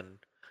exactly when,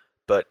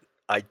 but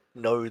I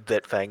know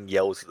that Fang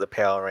yells at the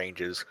Power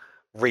Rangers,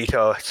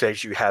 Rita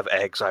says you have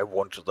eggs, I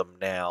want them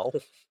now.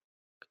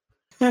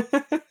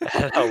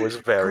 And I was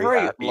very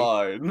Great happy.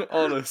 line,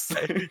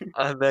 honestly.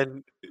 And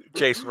then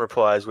Jason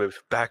replies with,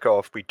 back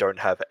off, we don't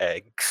have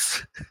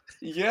eggs.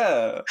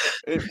 Yeah,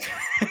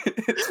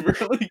 it's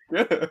really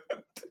good.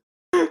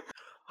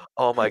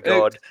 Oh my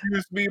god.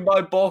 Excuse me,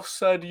 my boss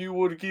said you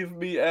would give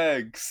me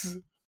eggs.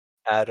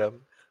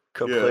 Adam,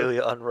 completely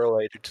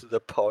unrelated to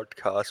the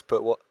podcast,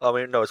 but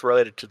no, it's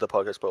related to the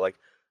podcast, but like,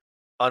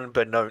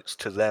 unbeknownst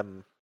to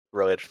them,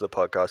 related to the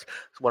podcast.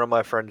 One of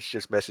my friends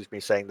just messaged me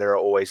saying there are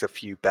always a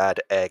few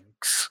bad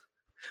eggs.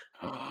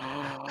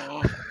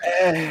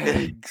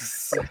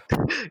 Eggs.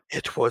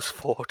 It was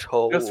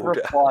foretold. Just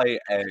reply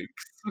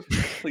eggs.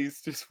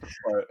 Please just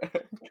reply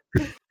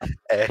eggs.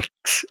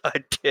 Eggs. I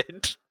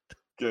did.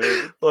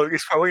 Good. Look,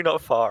 it's probably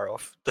not far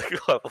off the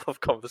level of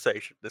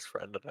conversation this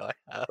friend and I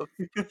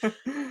have.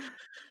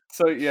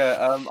 So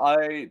yeah,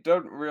 I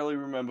don't really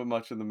remember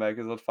much of the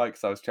Megazord fight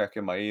because I was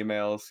checking my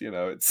emails. You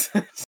know, it's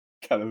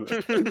kind of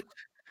a thing.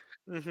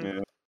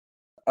 Mhm.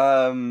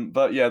 Yeah.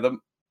 But yeah, the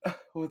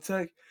what's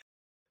that?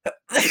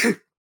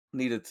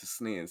 Needed to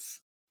sneeze.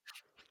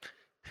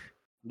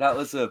 That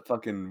was a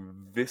fucking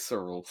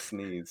visceral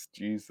sneeze.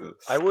 Jesus.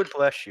 I would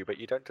bless you, but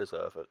you don't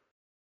deserve it.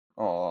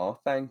 Aw,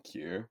 thank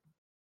you.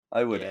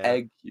 I would Yeah.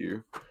 egg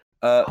you.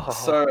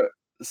 Oh.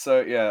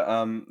 So yeah,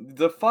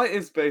 the fight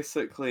is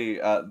basically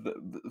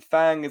the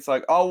Fang is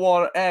like, I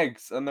want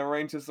eggs, and the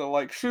Rangers are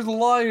like, she's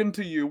lying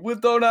to you. We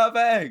don't have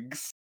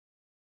eggs.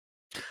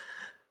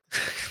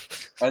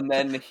 And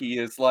then he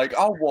is like,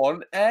 I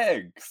want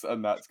eggs,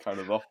 and that's kind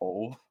of the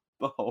whole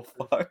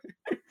fight.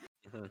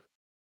 Mhm.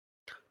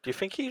 Do you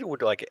think he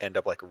would like end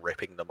up like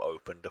ripping them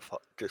open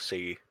to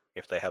see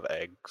if they have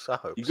eggs? I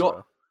hope You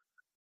so.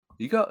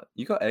 got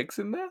you got eggs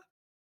in there?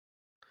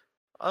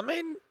 I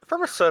mean,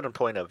 from a certain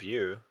point of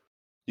view,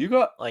 You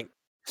got like,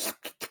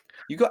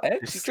 you got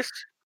does he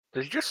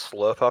eggs? just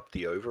slurp up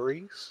the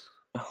ovaries?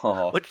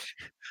 Oh,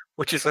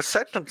 Which is a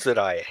sentence that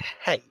I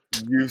hate.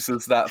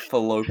 uses that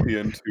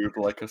fallopian tube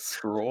like a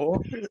straw.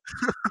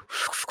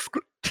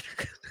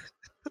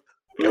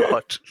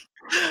 God.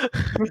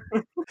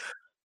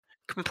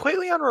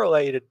 Completely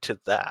unrelated to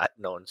that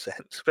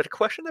nonsense, but a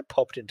question that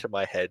popped into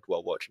my head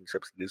while watching this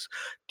episode is: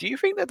 do you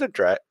think that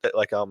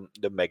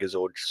the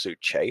Megazord suit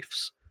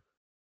chafes?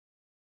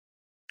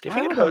 Do you I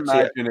think it would hurts the?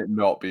 imagine it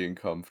not being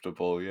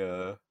comfortable,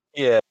 yeah.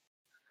 Yeah.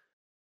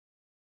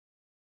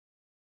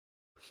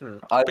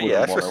 I But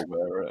yeah, wouldn't want to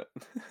wear it.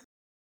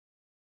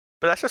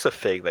 that's just a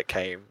thing that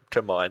came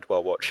to mind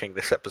while watching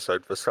this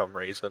episode for some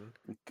reason.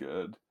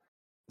 Good.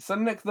 So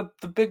Nick, the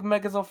big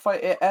Megazord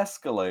fight it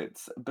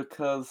escalates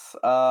because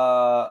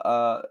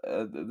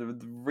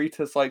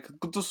Rita's like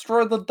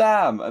destroy the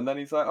dam, and then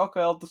he's like,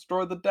 okay, I'll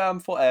destroy the dam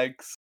for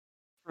eggs.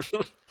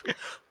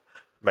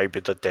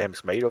 Maybe the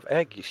dam's made of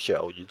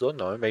eggshell. You don't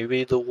know.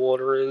 Maybe the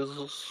water is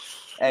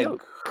Egg.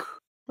 yolk.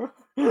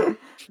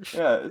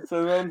 Yeah.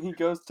 So then he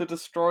goes to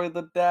destroy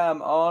the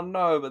dam. Oh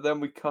no! But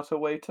then we cut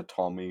away to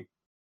Tommy.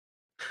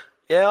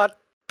 Yeah, I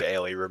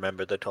barely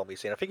remember the Tommy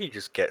scene. I think he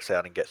just gets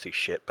out and gets his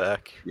shit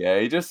back. Yeah,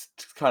 he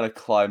just kind of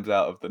climbs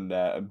out of the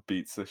net and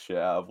beats the shit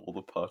out of all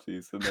the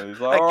putties, and then he's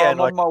like, "Oh, Again,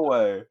 I'm on my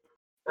way."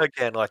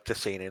 like the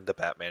scene in the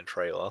Batman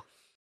trailer.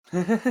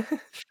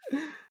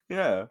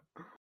 Yeah.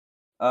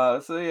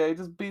 So yeah, he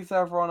just beats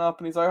everyone up,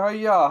 and he's like, hey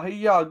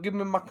yeah, give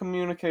me my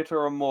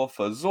communicator and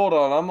morpher.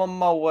 Zordon, I'm on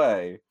my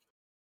way."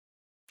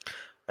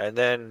 And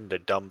then the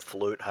dumb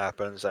flute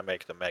happens that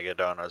make the Mega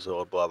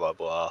Dinosaur, blah blah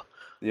blah.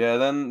 Yeah,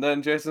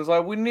 then Jason's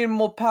like, we need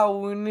more power,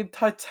 we need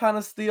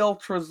Titanus the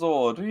Ultra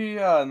Zord.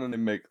 Yeah, and then they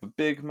make the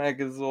big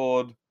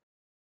Megazord.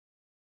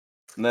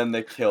 And then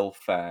they kill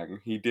Fang.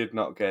 He did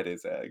not get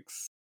his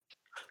eggs.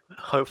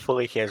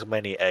 Hopefully he has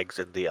many eggs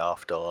in the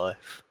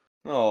afterlife.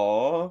 Aww.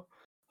 Oh,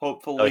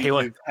 Hopefully he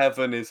went. his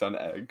heaven is an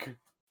egg.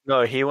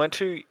 No, he went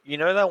to. You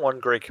know that one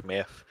Greek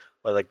myth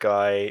where the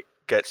guy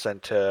gets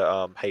sent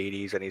to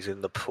Hades and he's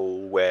in the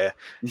pool where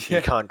he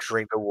Yeah. can't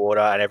drink the water,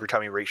 and every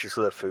time he reaches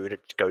for the food,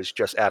 it goes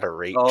just out of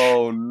reach.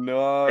 Oh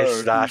no.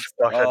 It's that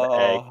but an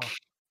egg.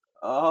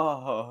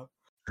 Oh.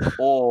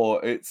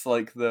 Or it's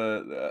like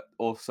the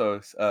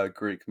also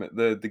Greek myth,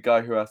 the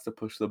guy who has to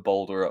push the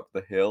boulder up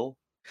the hill.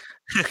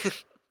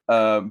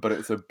 But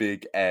it's a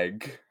big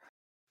egg.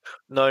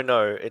 No,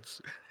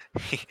 it's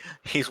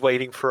he's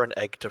waiting for an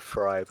egg to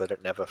fry, but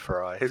it never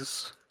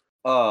fries.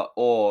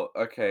 Or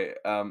okay,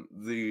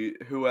 the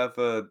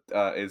whoever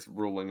is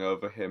ruling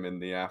over him in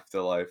the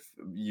afterlife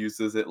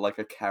uses it like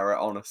a carrot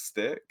on a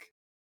stick,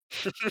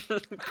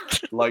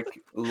 like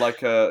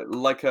like a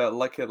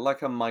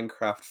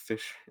Minecraft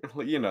fish,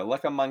 you know,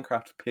 like a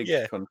Minecraft pig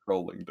Yeah.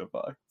 controlling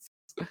device.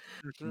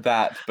 Mhm.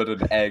 That, but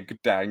an egg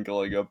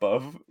dangling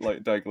above,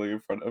 like dangling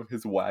in front of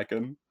his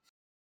wagon.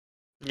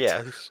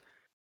 Yes.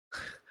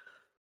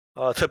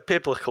 The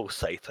biblical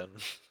Satan.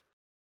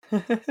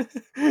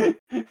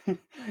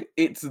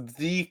 It's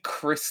the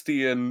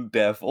Christian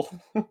devil.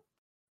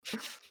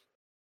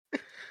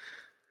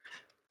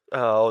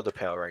 Oh, the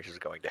Power Rangers are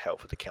going to hell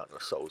for the count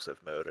of souls they've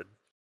murdered.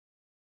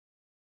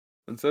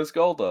 And says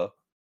Golda.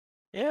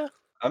 Yeah,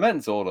 I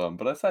meant Zordon,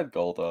 but I said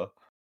Golda.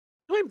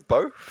 I mean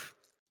both.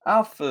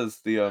 Alpha's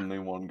the only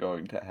one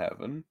going to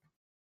heaven.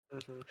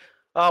 Mhm.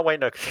 Oh wait,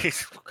 no, 'cause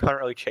he's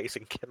currently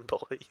chasing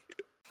Kimberly.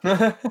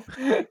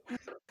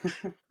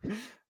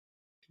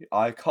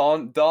 I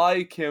can't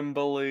die,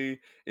 Kimberly.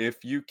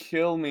 If you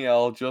kill me,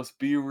 I'll just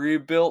be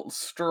rebuilt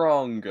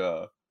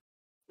stronger.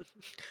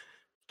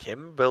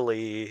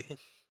 Kimberly.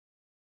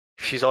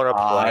 She's on a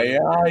Aye,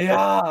 plane.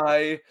 aye,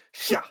 aye.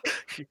 Sha.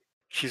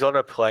 She's on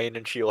a plane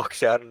and she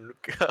looks out and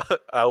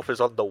Alpha's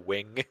on the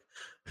wing.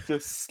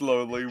 Just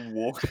slowly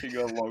walking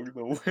along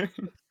the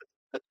wing.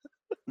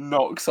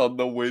 Knocks on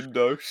the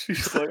window.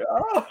 She's like,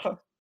 ah.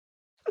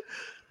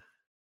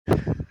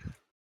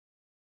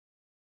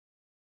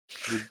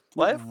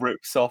 Why?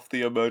 Rips off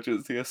the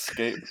emergency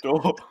escape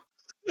door.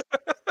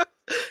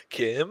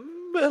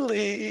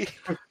 Kimberly.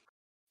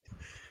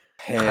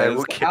 Here's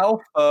will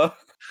kill- Alpha.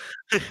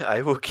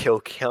 I will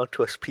kill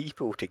countless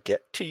people to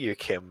get to you,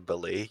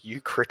 Kimberly.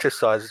 You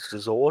criticized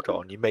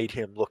Zordon. You made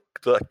him look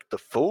like the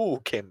fool,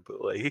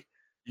 Kimberly.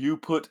 You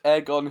put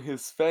egg on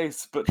his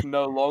face, but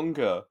no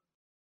longer.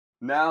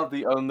 Now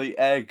the only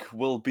egg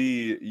will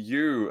be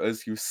you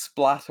as you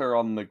splatter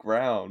on the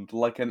ground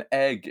like an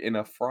egg in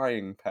a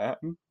frying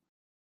pan.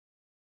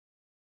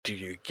 Do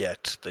you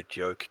get the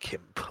joke,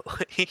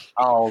 Kimberly?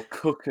 I'll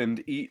cook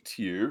and eat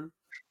you.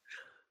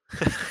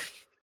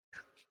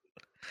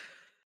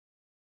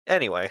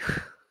 Anyway.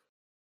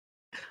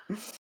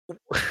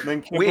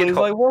 Then Kimberly's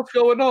like, what's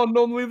going on?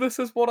 Normally this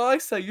is what I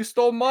say. You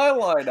stole my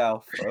line,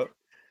 Alpha.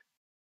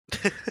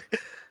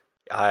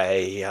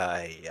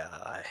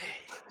 Aye.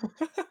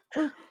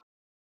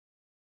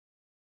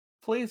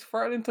 Please,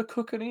 threatening to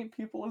cook and eat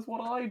people is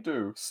what I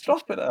do.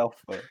 Stop it,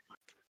 Alpha.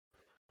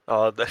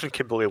 Then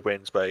Kimberly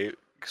wins by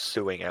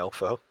suing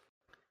Alpha.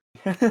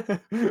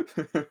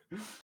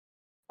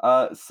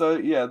 So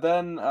yeah,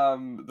 then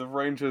the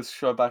Rangers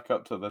show back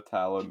up to the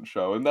talent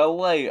show and they're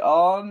late.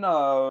 Oh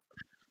no.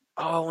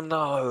 Oh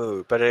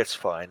no, but it's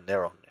fine.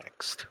 They're on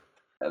next.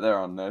 Yeah, they're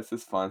on this,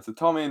 it's fine. So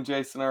Tommy and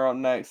Jason are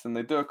on next and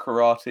they do a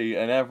karate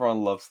and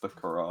everyone loves the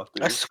karate.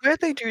 I swear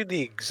they do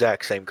the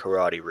exact same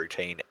karate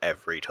routine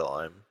every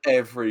time.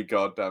 Every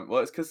goddamn...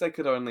 Well, it's because they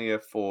could only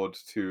afford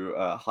to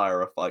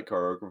hire a fight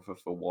choreographer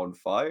for one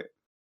fight.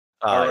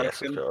 Ah,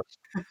 yes, of course.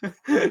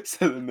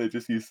 So then they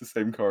just use the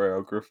same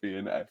choreography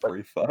in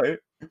every fight.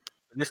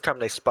 This time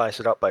they spice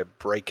it up by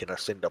breaking a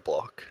cinder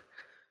block.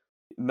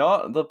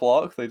 Not the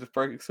block, they just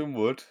break some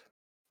wood.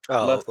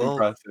 Oh, Less well.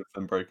 impressive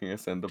than breaking a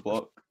cinder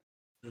block.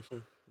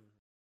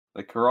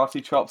 They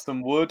karate chop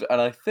some wood,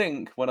 and I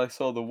think when I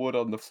saw the wood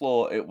on the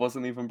floor, it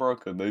wasn't even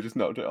broken. They just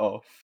knocked it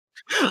off.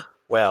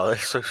 Wow, they're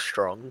so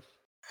strong.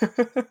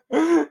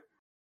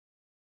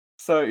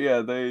 So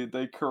yeah,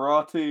 they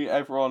karate.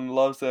 Everyone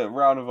loves it.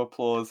 Round of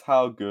applause.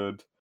 How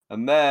good!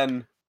 And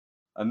then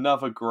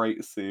another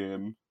great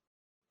scene.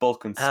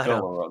 Bulk and Skull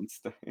Adam. are on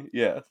stage.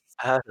 Yes.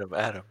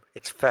 Adam.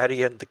 It's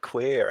Fatty and the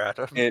Queer,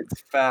 Adam.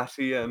 It's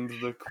Fatty and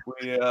the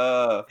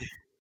Queer.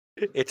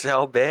 It's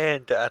our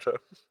band, Adam.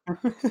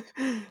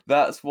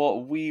 That's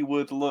what we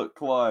would look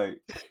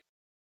like.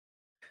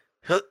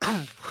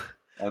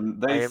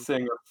 And they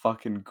sing a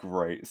fucking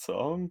great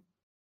song.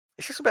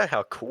 It's just about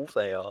how cool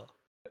they are.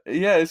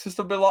 Yeah, it's just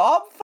a bit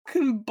like, I'm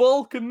fucking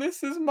Bulk and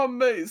this is my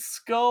mate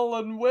Skull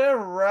and we're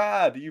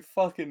rad, you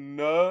fucking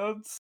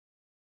nerds.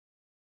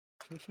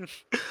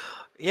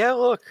 Yeah,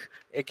 look,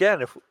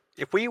 again,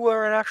 if we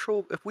were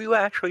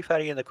actually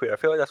Fatty and the Queer, I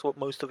feel like that's what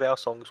most of our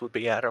songs would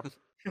be, Adam.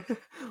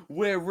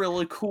 We're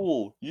really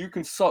cool. You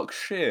can suck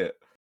shit.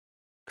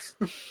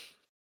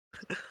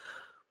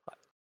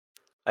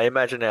 I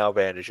imagine our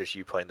band is just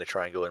you playing the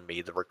triangle and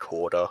me the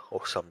recorder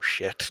or some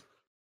shit.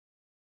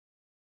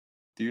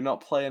 Do you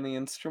not play any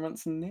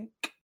instruments,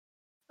 Nick?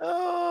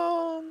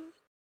 Drum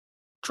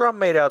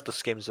made out the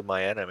skims of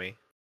my enemy.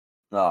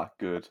 Ah,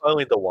 good.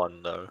 Only the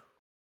one though.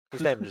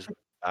 His name is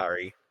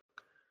Barry.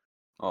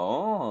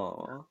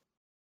 Oh.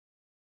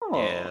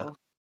 Yeah.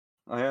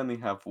 I only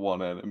have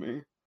one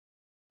enemy.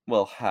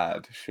 Well,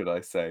 had, should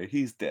I say.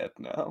 He's dead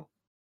now.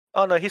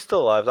 Oh no, he's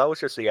still alive. That was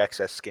just the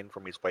excess skin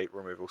from his weight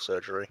removal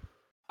surgery.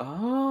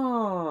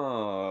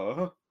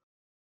 Oh.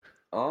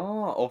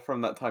 Oh, or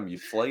from that time you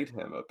flayed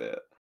him a bit.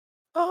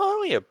 Oh,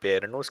 only a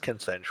bit, and it was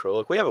consensual.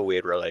 Look, we have a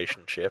weird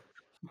relationship.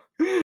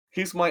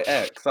 He's my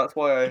ex, that's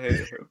why I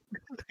hate him.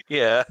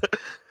 Yeah.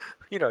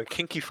 You know,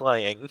 kinky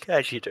flying,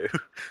 as you do.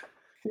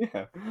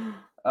 Yeah.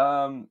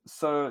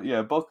 So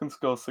yeah, Bulk and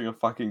Skull sing a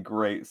fucking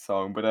great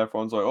song, but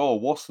everyone's like, oh,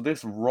 what's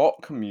this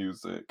rock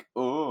music?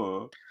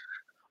 Oh.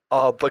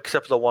 Oh, but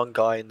except for the one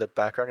guy in the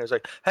background who's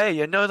like, hey,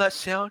 you know that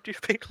sound you've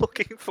been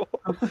looking for?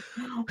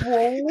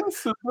 Well,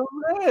 listen to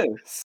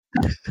this.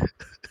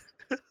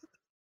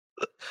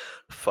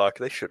 Fuck,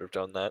 they should have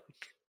done that.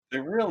 They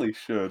really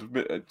should.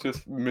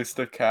 Just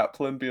Mr.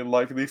 Kaplan being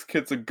like, these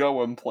kids are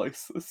going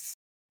places.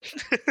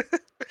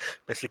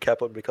 Mr.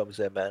 Kaplan becomes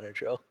their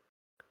manager.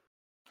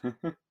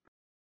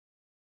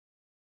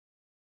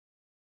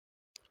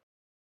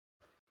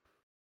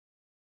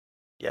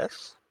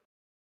 Yes?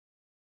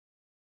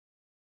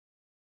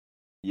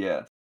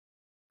 Yes.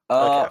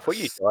 Okay, I thought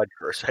you died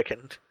for a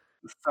second.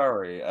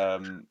 Sorry,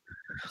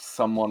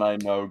 someone I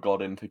know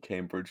got into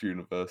Cambridge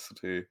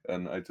University,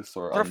 and I just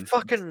saw it You're on... a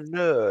fucking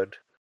nerd.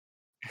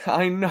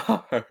 I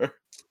know!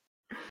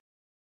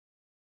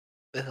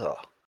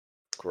 Ugh.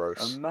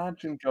 Gross.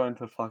 Imagine going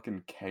to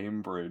fucking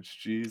Cambridge,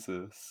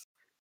 Jesus.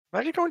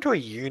 Imagine going to a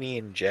uni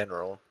in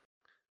general.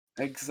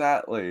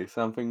 Exactly,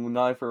 something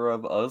neither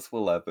of us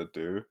will ever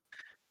do.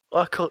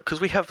 Well,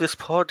 because we have this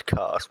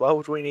podcast. Why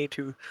would we need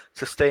to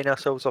sustain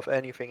ourselves off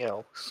anything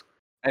else?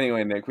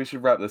 Anyway, Nick, we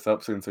should wrap this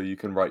up soon so you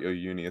can write your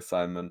uni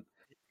assignment.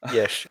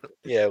 Yeah,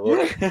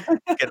 look.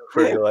 Getting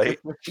pretty late.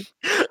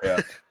 Yeah.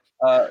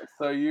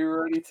 So you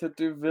ready to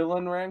do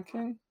villain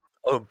ranking?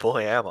 Oh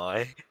boy, am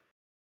I.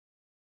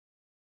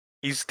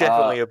 He's Uh,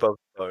 definitely above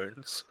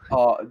Bones.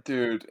 oh,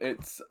 dude,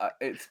 it's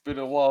been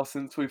a while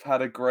since we've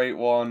had a great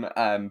one,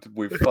 and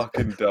we've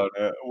fucking done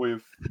it.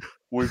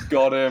 We've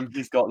got him.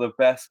 He's got the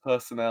best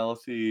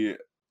personality.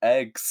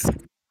 Eggs.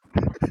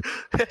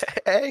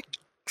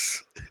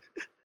 Eggs.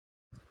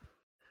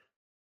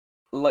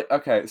 Like,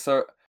 okay,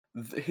 so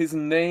his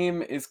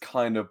name is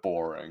kind of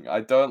boring.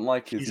 I don't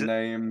like his He's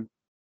name.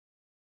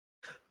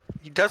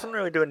 he doesn't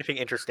really do anything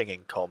interesting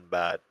in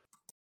combat.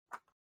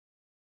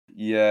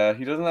 Yeah,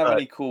 he doesn't have But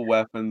any cool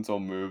weapons or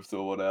moves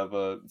or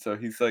whatever. So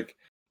he's like,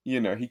 he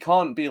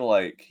can't be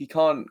like, he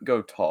can't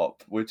go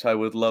top, which I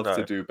would love to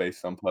no, do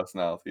based on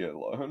personality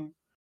alone.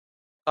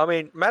 I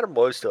mean, Madam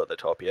Woe's still at the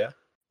top, yeah.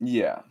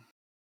 Yeah,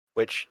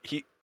 Which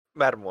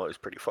Madam Woe is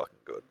pretty fucking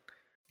good.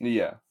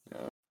 yeah.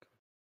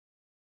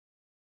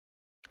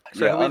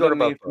 So Yeah, who we got above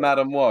underneath Bones?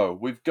 Madam Woe,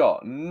 we've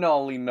got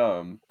Nolly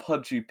Gnome,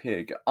 Pudgy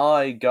Pig,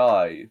 Eye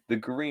Guy, the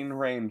Green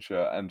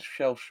Ranger, and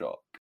Shell Shock.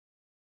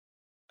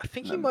 I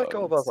think And he then might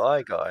go above Bones.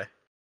 Eye Guy.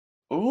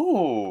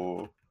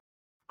 Ooh,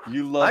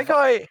 you Eye love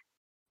Guy.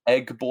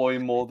 Egg Boy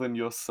more than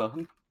your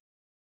son?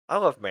 I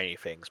love many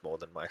things more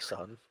than my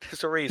son.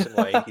 There's a reason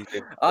why he's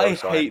in I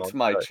close I'm hate on.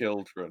 my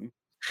children.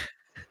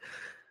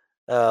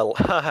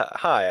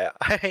 Hi,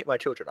 I hate my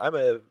children. I'm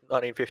a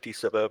 1950s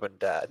suburban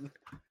dad.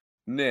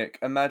 Nick,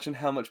 imagine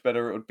how much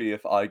better it would be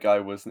if Eye Guy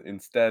was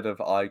instead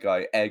of Eye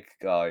Guy, Egg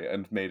Guy,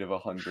 and made of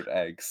 100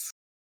 eggs.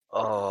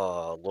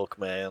 Oh, look,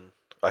 man.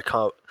 I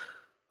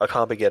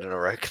can't be getting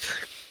erect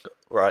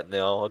right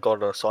now. I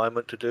got an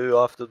assignment to do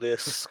after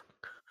this.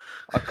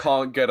 I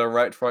can't get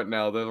erect right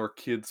now, there are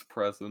kids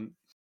present.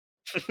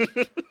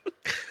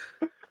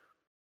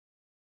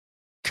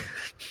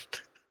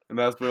 And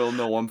as we all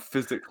know, I'm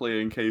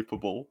physically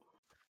incapable.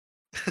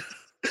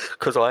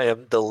 Because I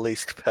am the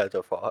least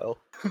pedophile.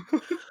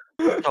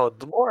 Oh,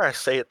 the more I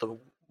say it, the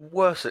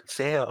worse it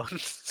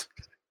sounds.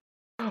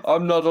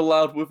 I'm not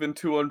allowed within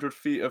 200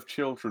 feet of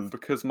children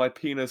because my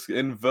penis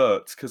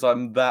inverts because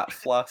I'm that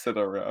flaccid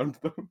around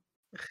them.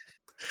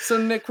 So,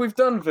 Nick, we've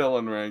done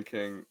villain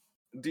ranking.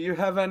 Do you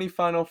have any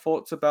final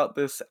thoughts about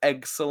this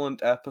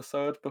excellent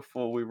episode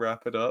before we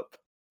wrap it up?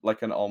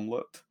 Like an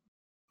omelette?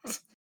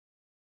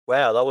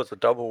 Wow, that was a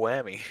double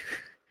whammy.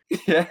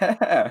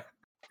 Yeah!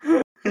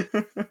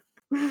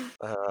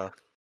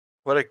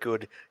 What a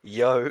good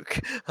yolk.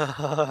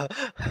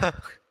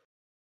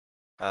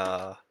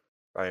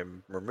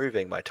 I'm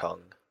removing my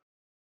tongue.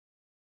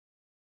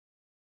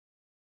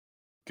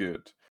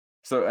 Good.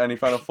 So, any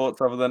final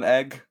thoughts other than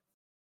egg?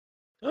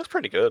 It was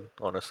pretty good,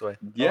 honestly. I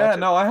Yeah, liked it.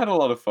 no, I had a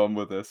lot of fun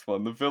with this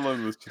one. The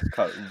villain was just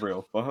kind of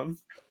real fun.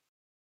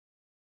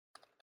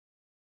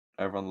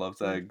 Everyone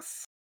loves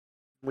eggs.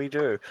 We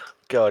do.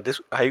 God,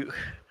 I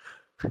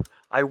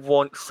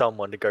want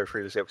someone to go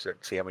through this episode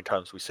and see how many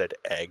times we said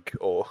egg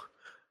or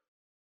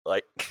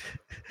like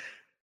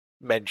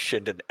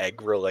mentioned an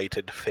egg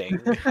related thing.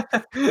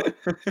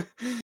 It's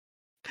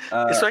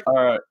like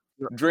Alright.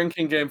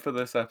 Drinking game for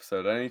this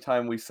episode.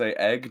 Anytime we say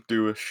egg,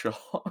 do a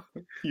shot.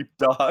 You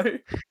die.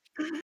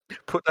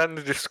 put that in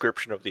the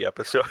description of the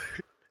episode.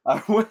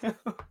 I will.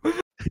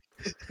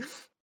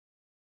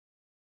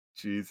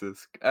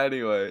 Jesus.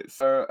 Anyway,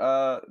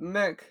 so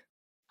Nick,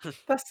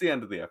 that's the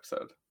end of the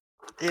episode.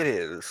 It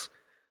is.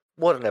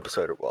 What an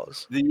episode it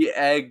was. The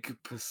egg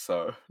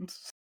episode.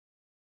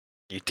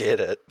 You did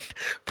it.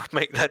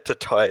 Make that the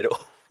title.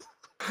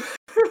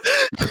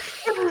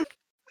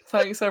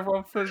 Thanks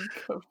everyone for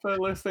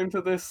listening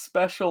to this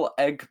special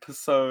egg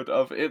episode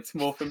of It's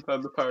Morphin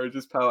Time, the Power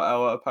Rangers Power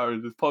Hour, a Power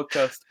Rangers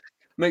podcast.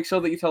 Make sure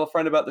that you tell a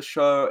friend about the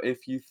show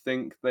if you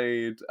think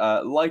they'd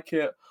like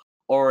it,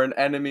 or an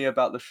enemy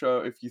about the show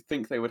if you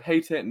think they would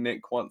hate it.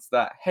 Nick wants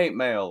that hate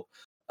mail.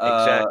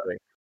 Exactly.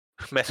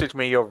 Message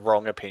me your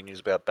wrong opinions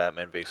about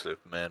Batman v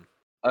Superman.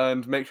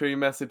 And make sure you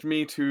message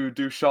me to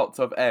do shots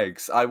of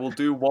eggs. I will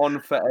do one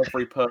for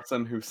every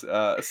person who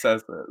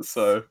says it.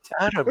 So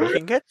Adam, you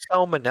can get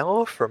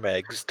salmonella from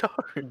eggs.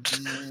 Don't.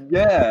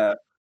 yeah.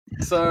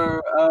 So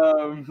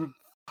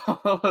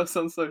follow us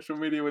on social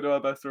media. We do our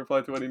best to reply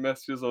to any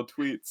messages or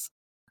tweets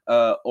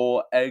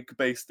or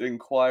egg-based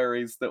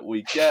inquiries that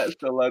we get.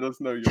 So let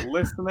us know you're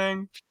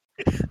listening.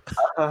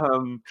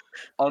 On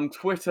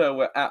Twitter,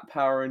 we're at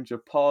Power Ranger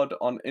Pod.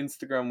 On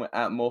Instagram, we're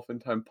at Morphin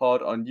Time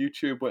Pod. On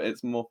YouTube, we're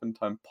It's Morphin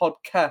Time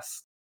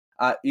Podcast.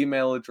 Our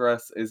email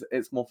address is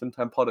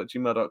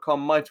itsmorphintimepod@gmail.com.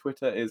 My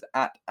Twitter is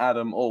at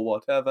Adam or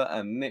whatever.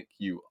 And Nick,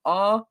 you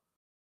are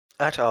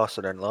At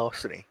arson and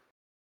larceny.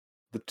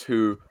 the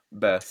two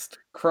best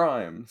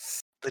crimes.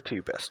 The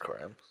two best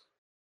crimes.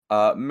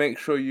 Make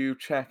sure you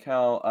check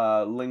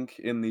out link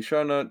in the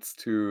show notes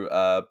to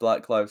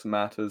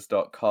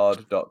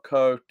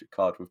blacklivesmatters.card.co,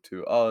 card with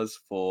two R's,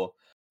 for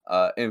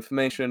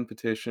information,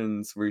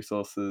 petitions,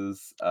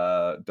 resources,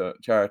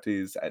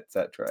 charities,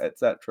 etc.,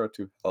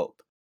 to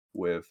help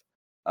with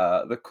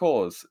the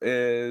cause.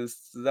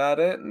 Is that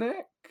it,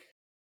 Nick?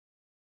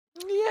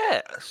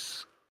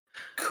 Yes.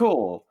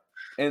 Cool.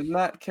 In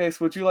that case,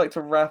 would you like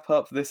to wrap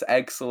up this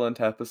excellent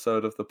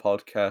episode of the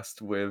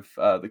podcast with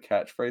the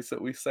catchphrase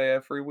that we say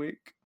every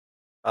week?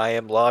 I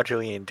am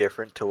largely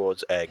indifferent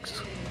towards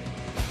eggs.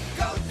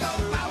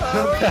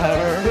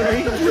 Power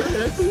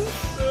Rangers.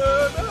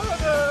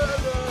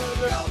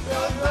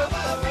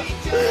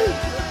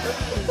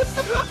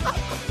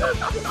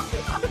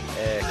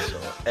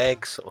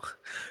 Excellent.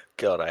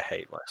 God, I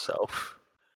hate myself.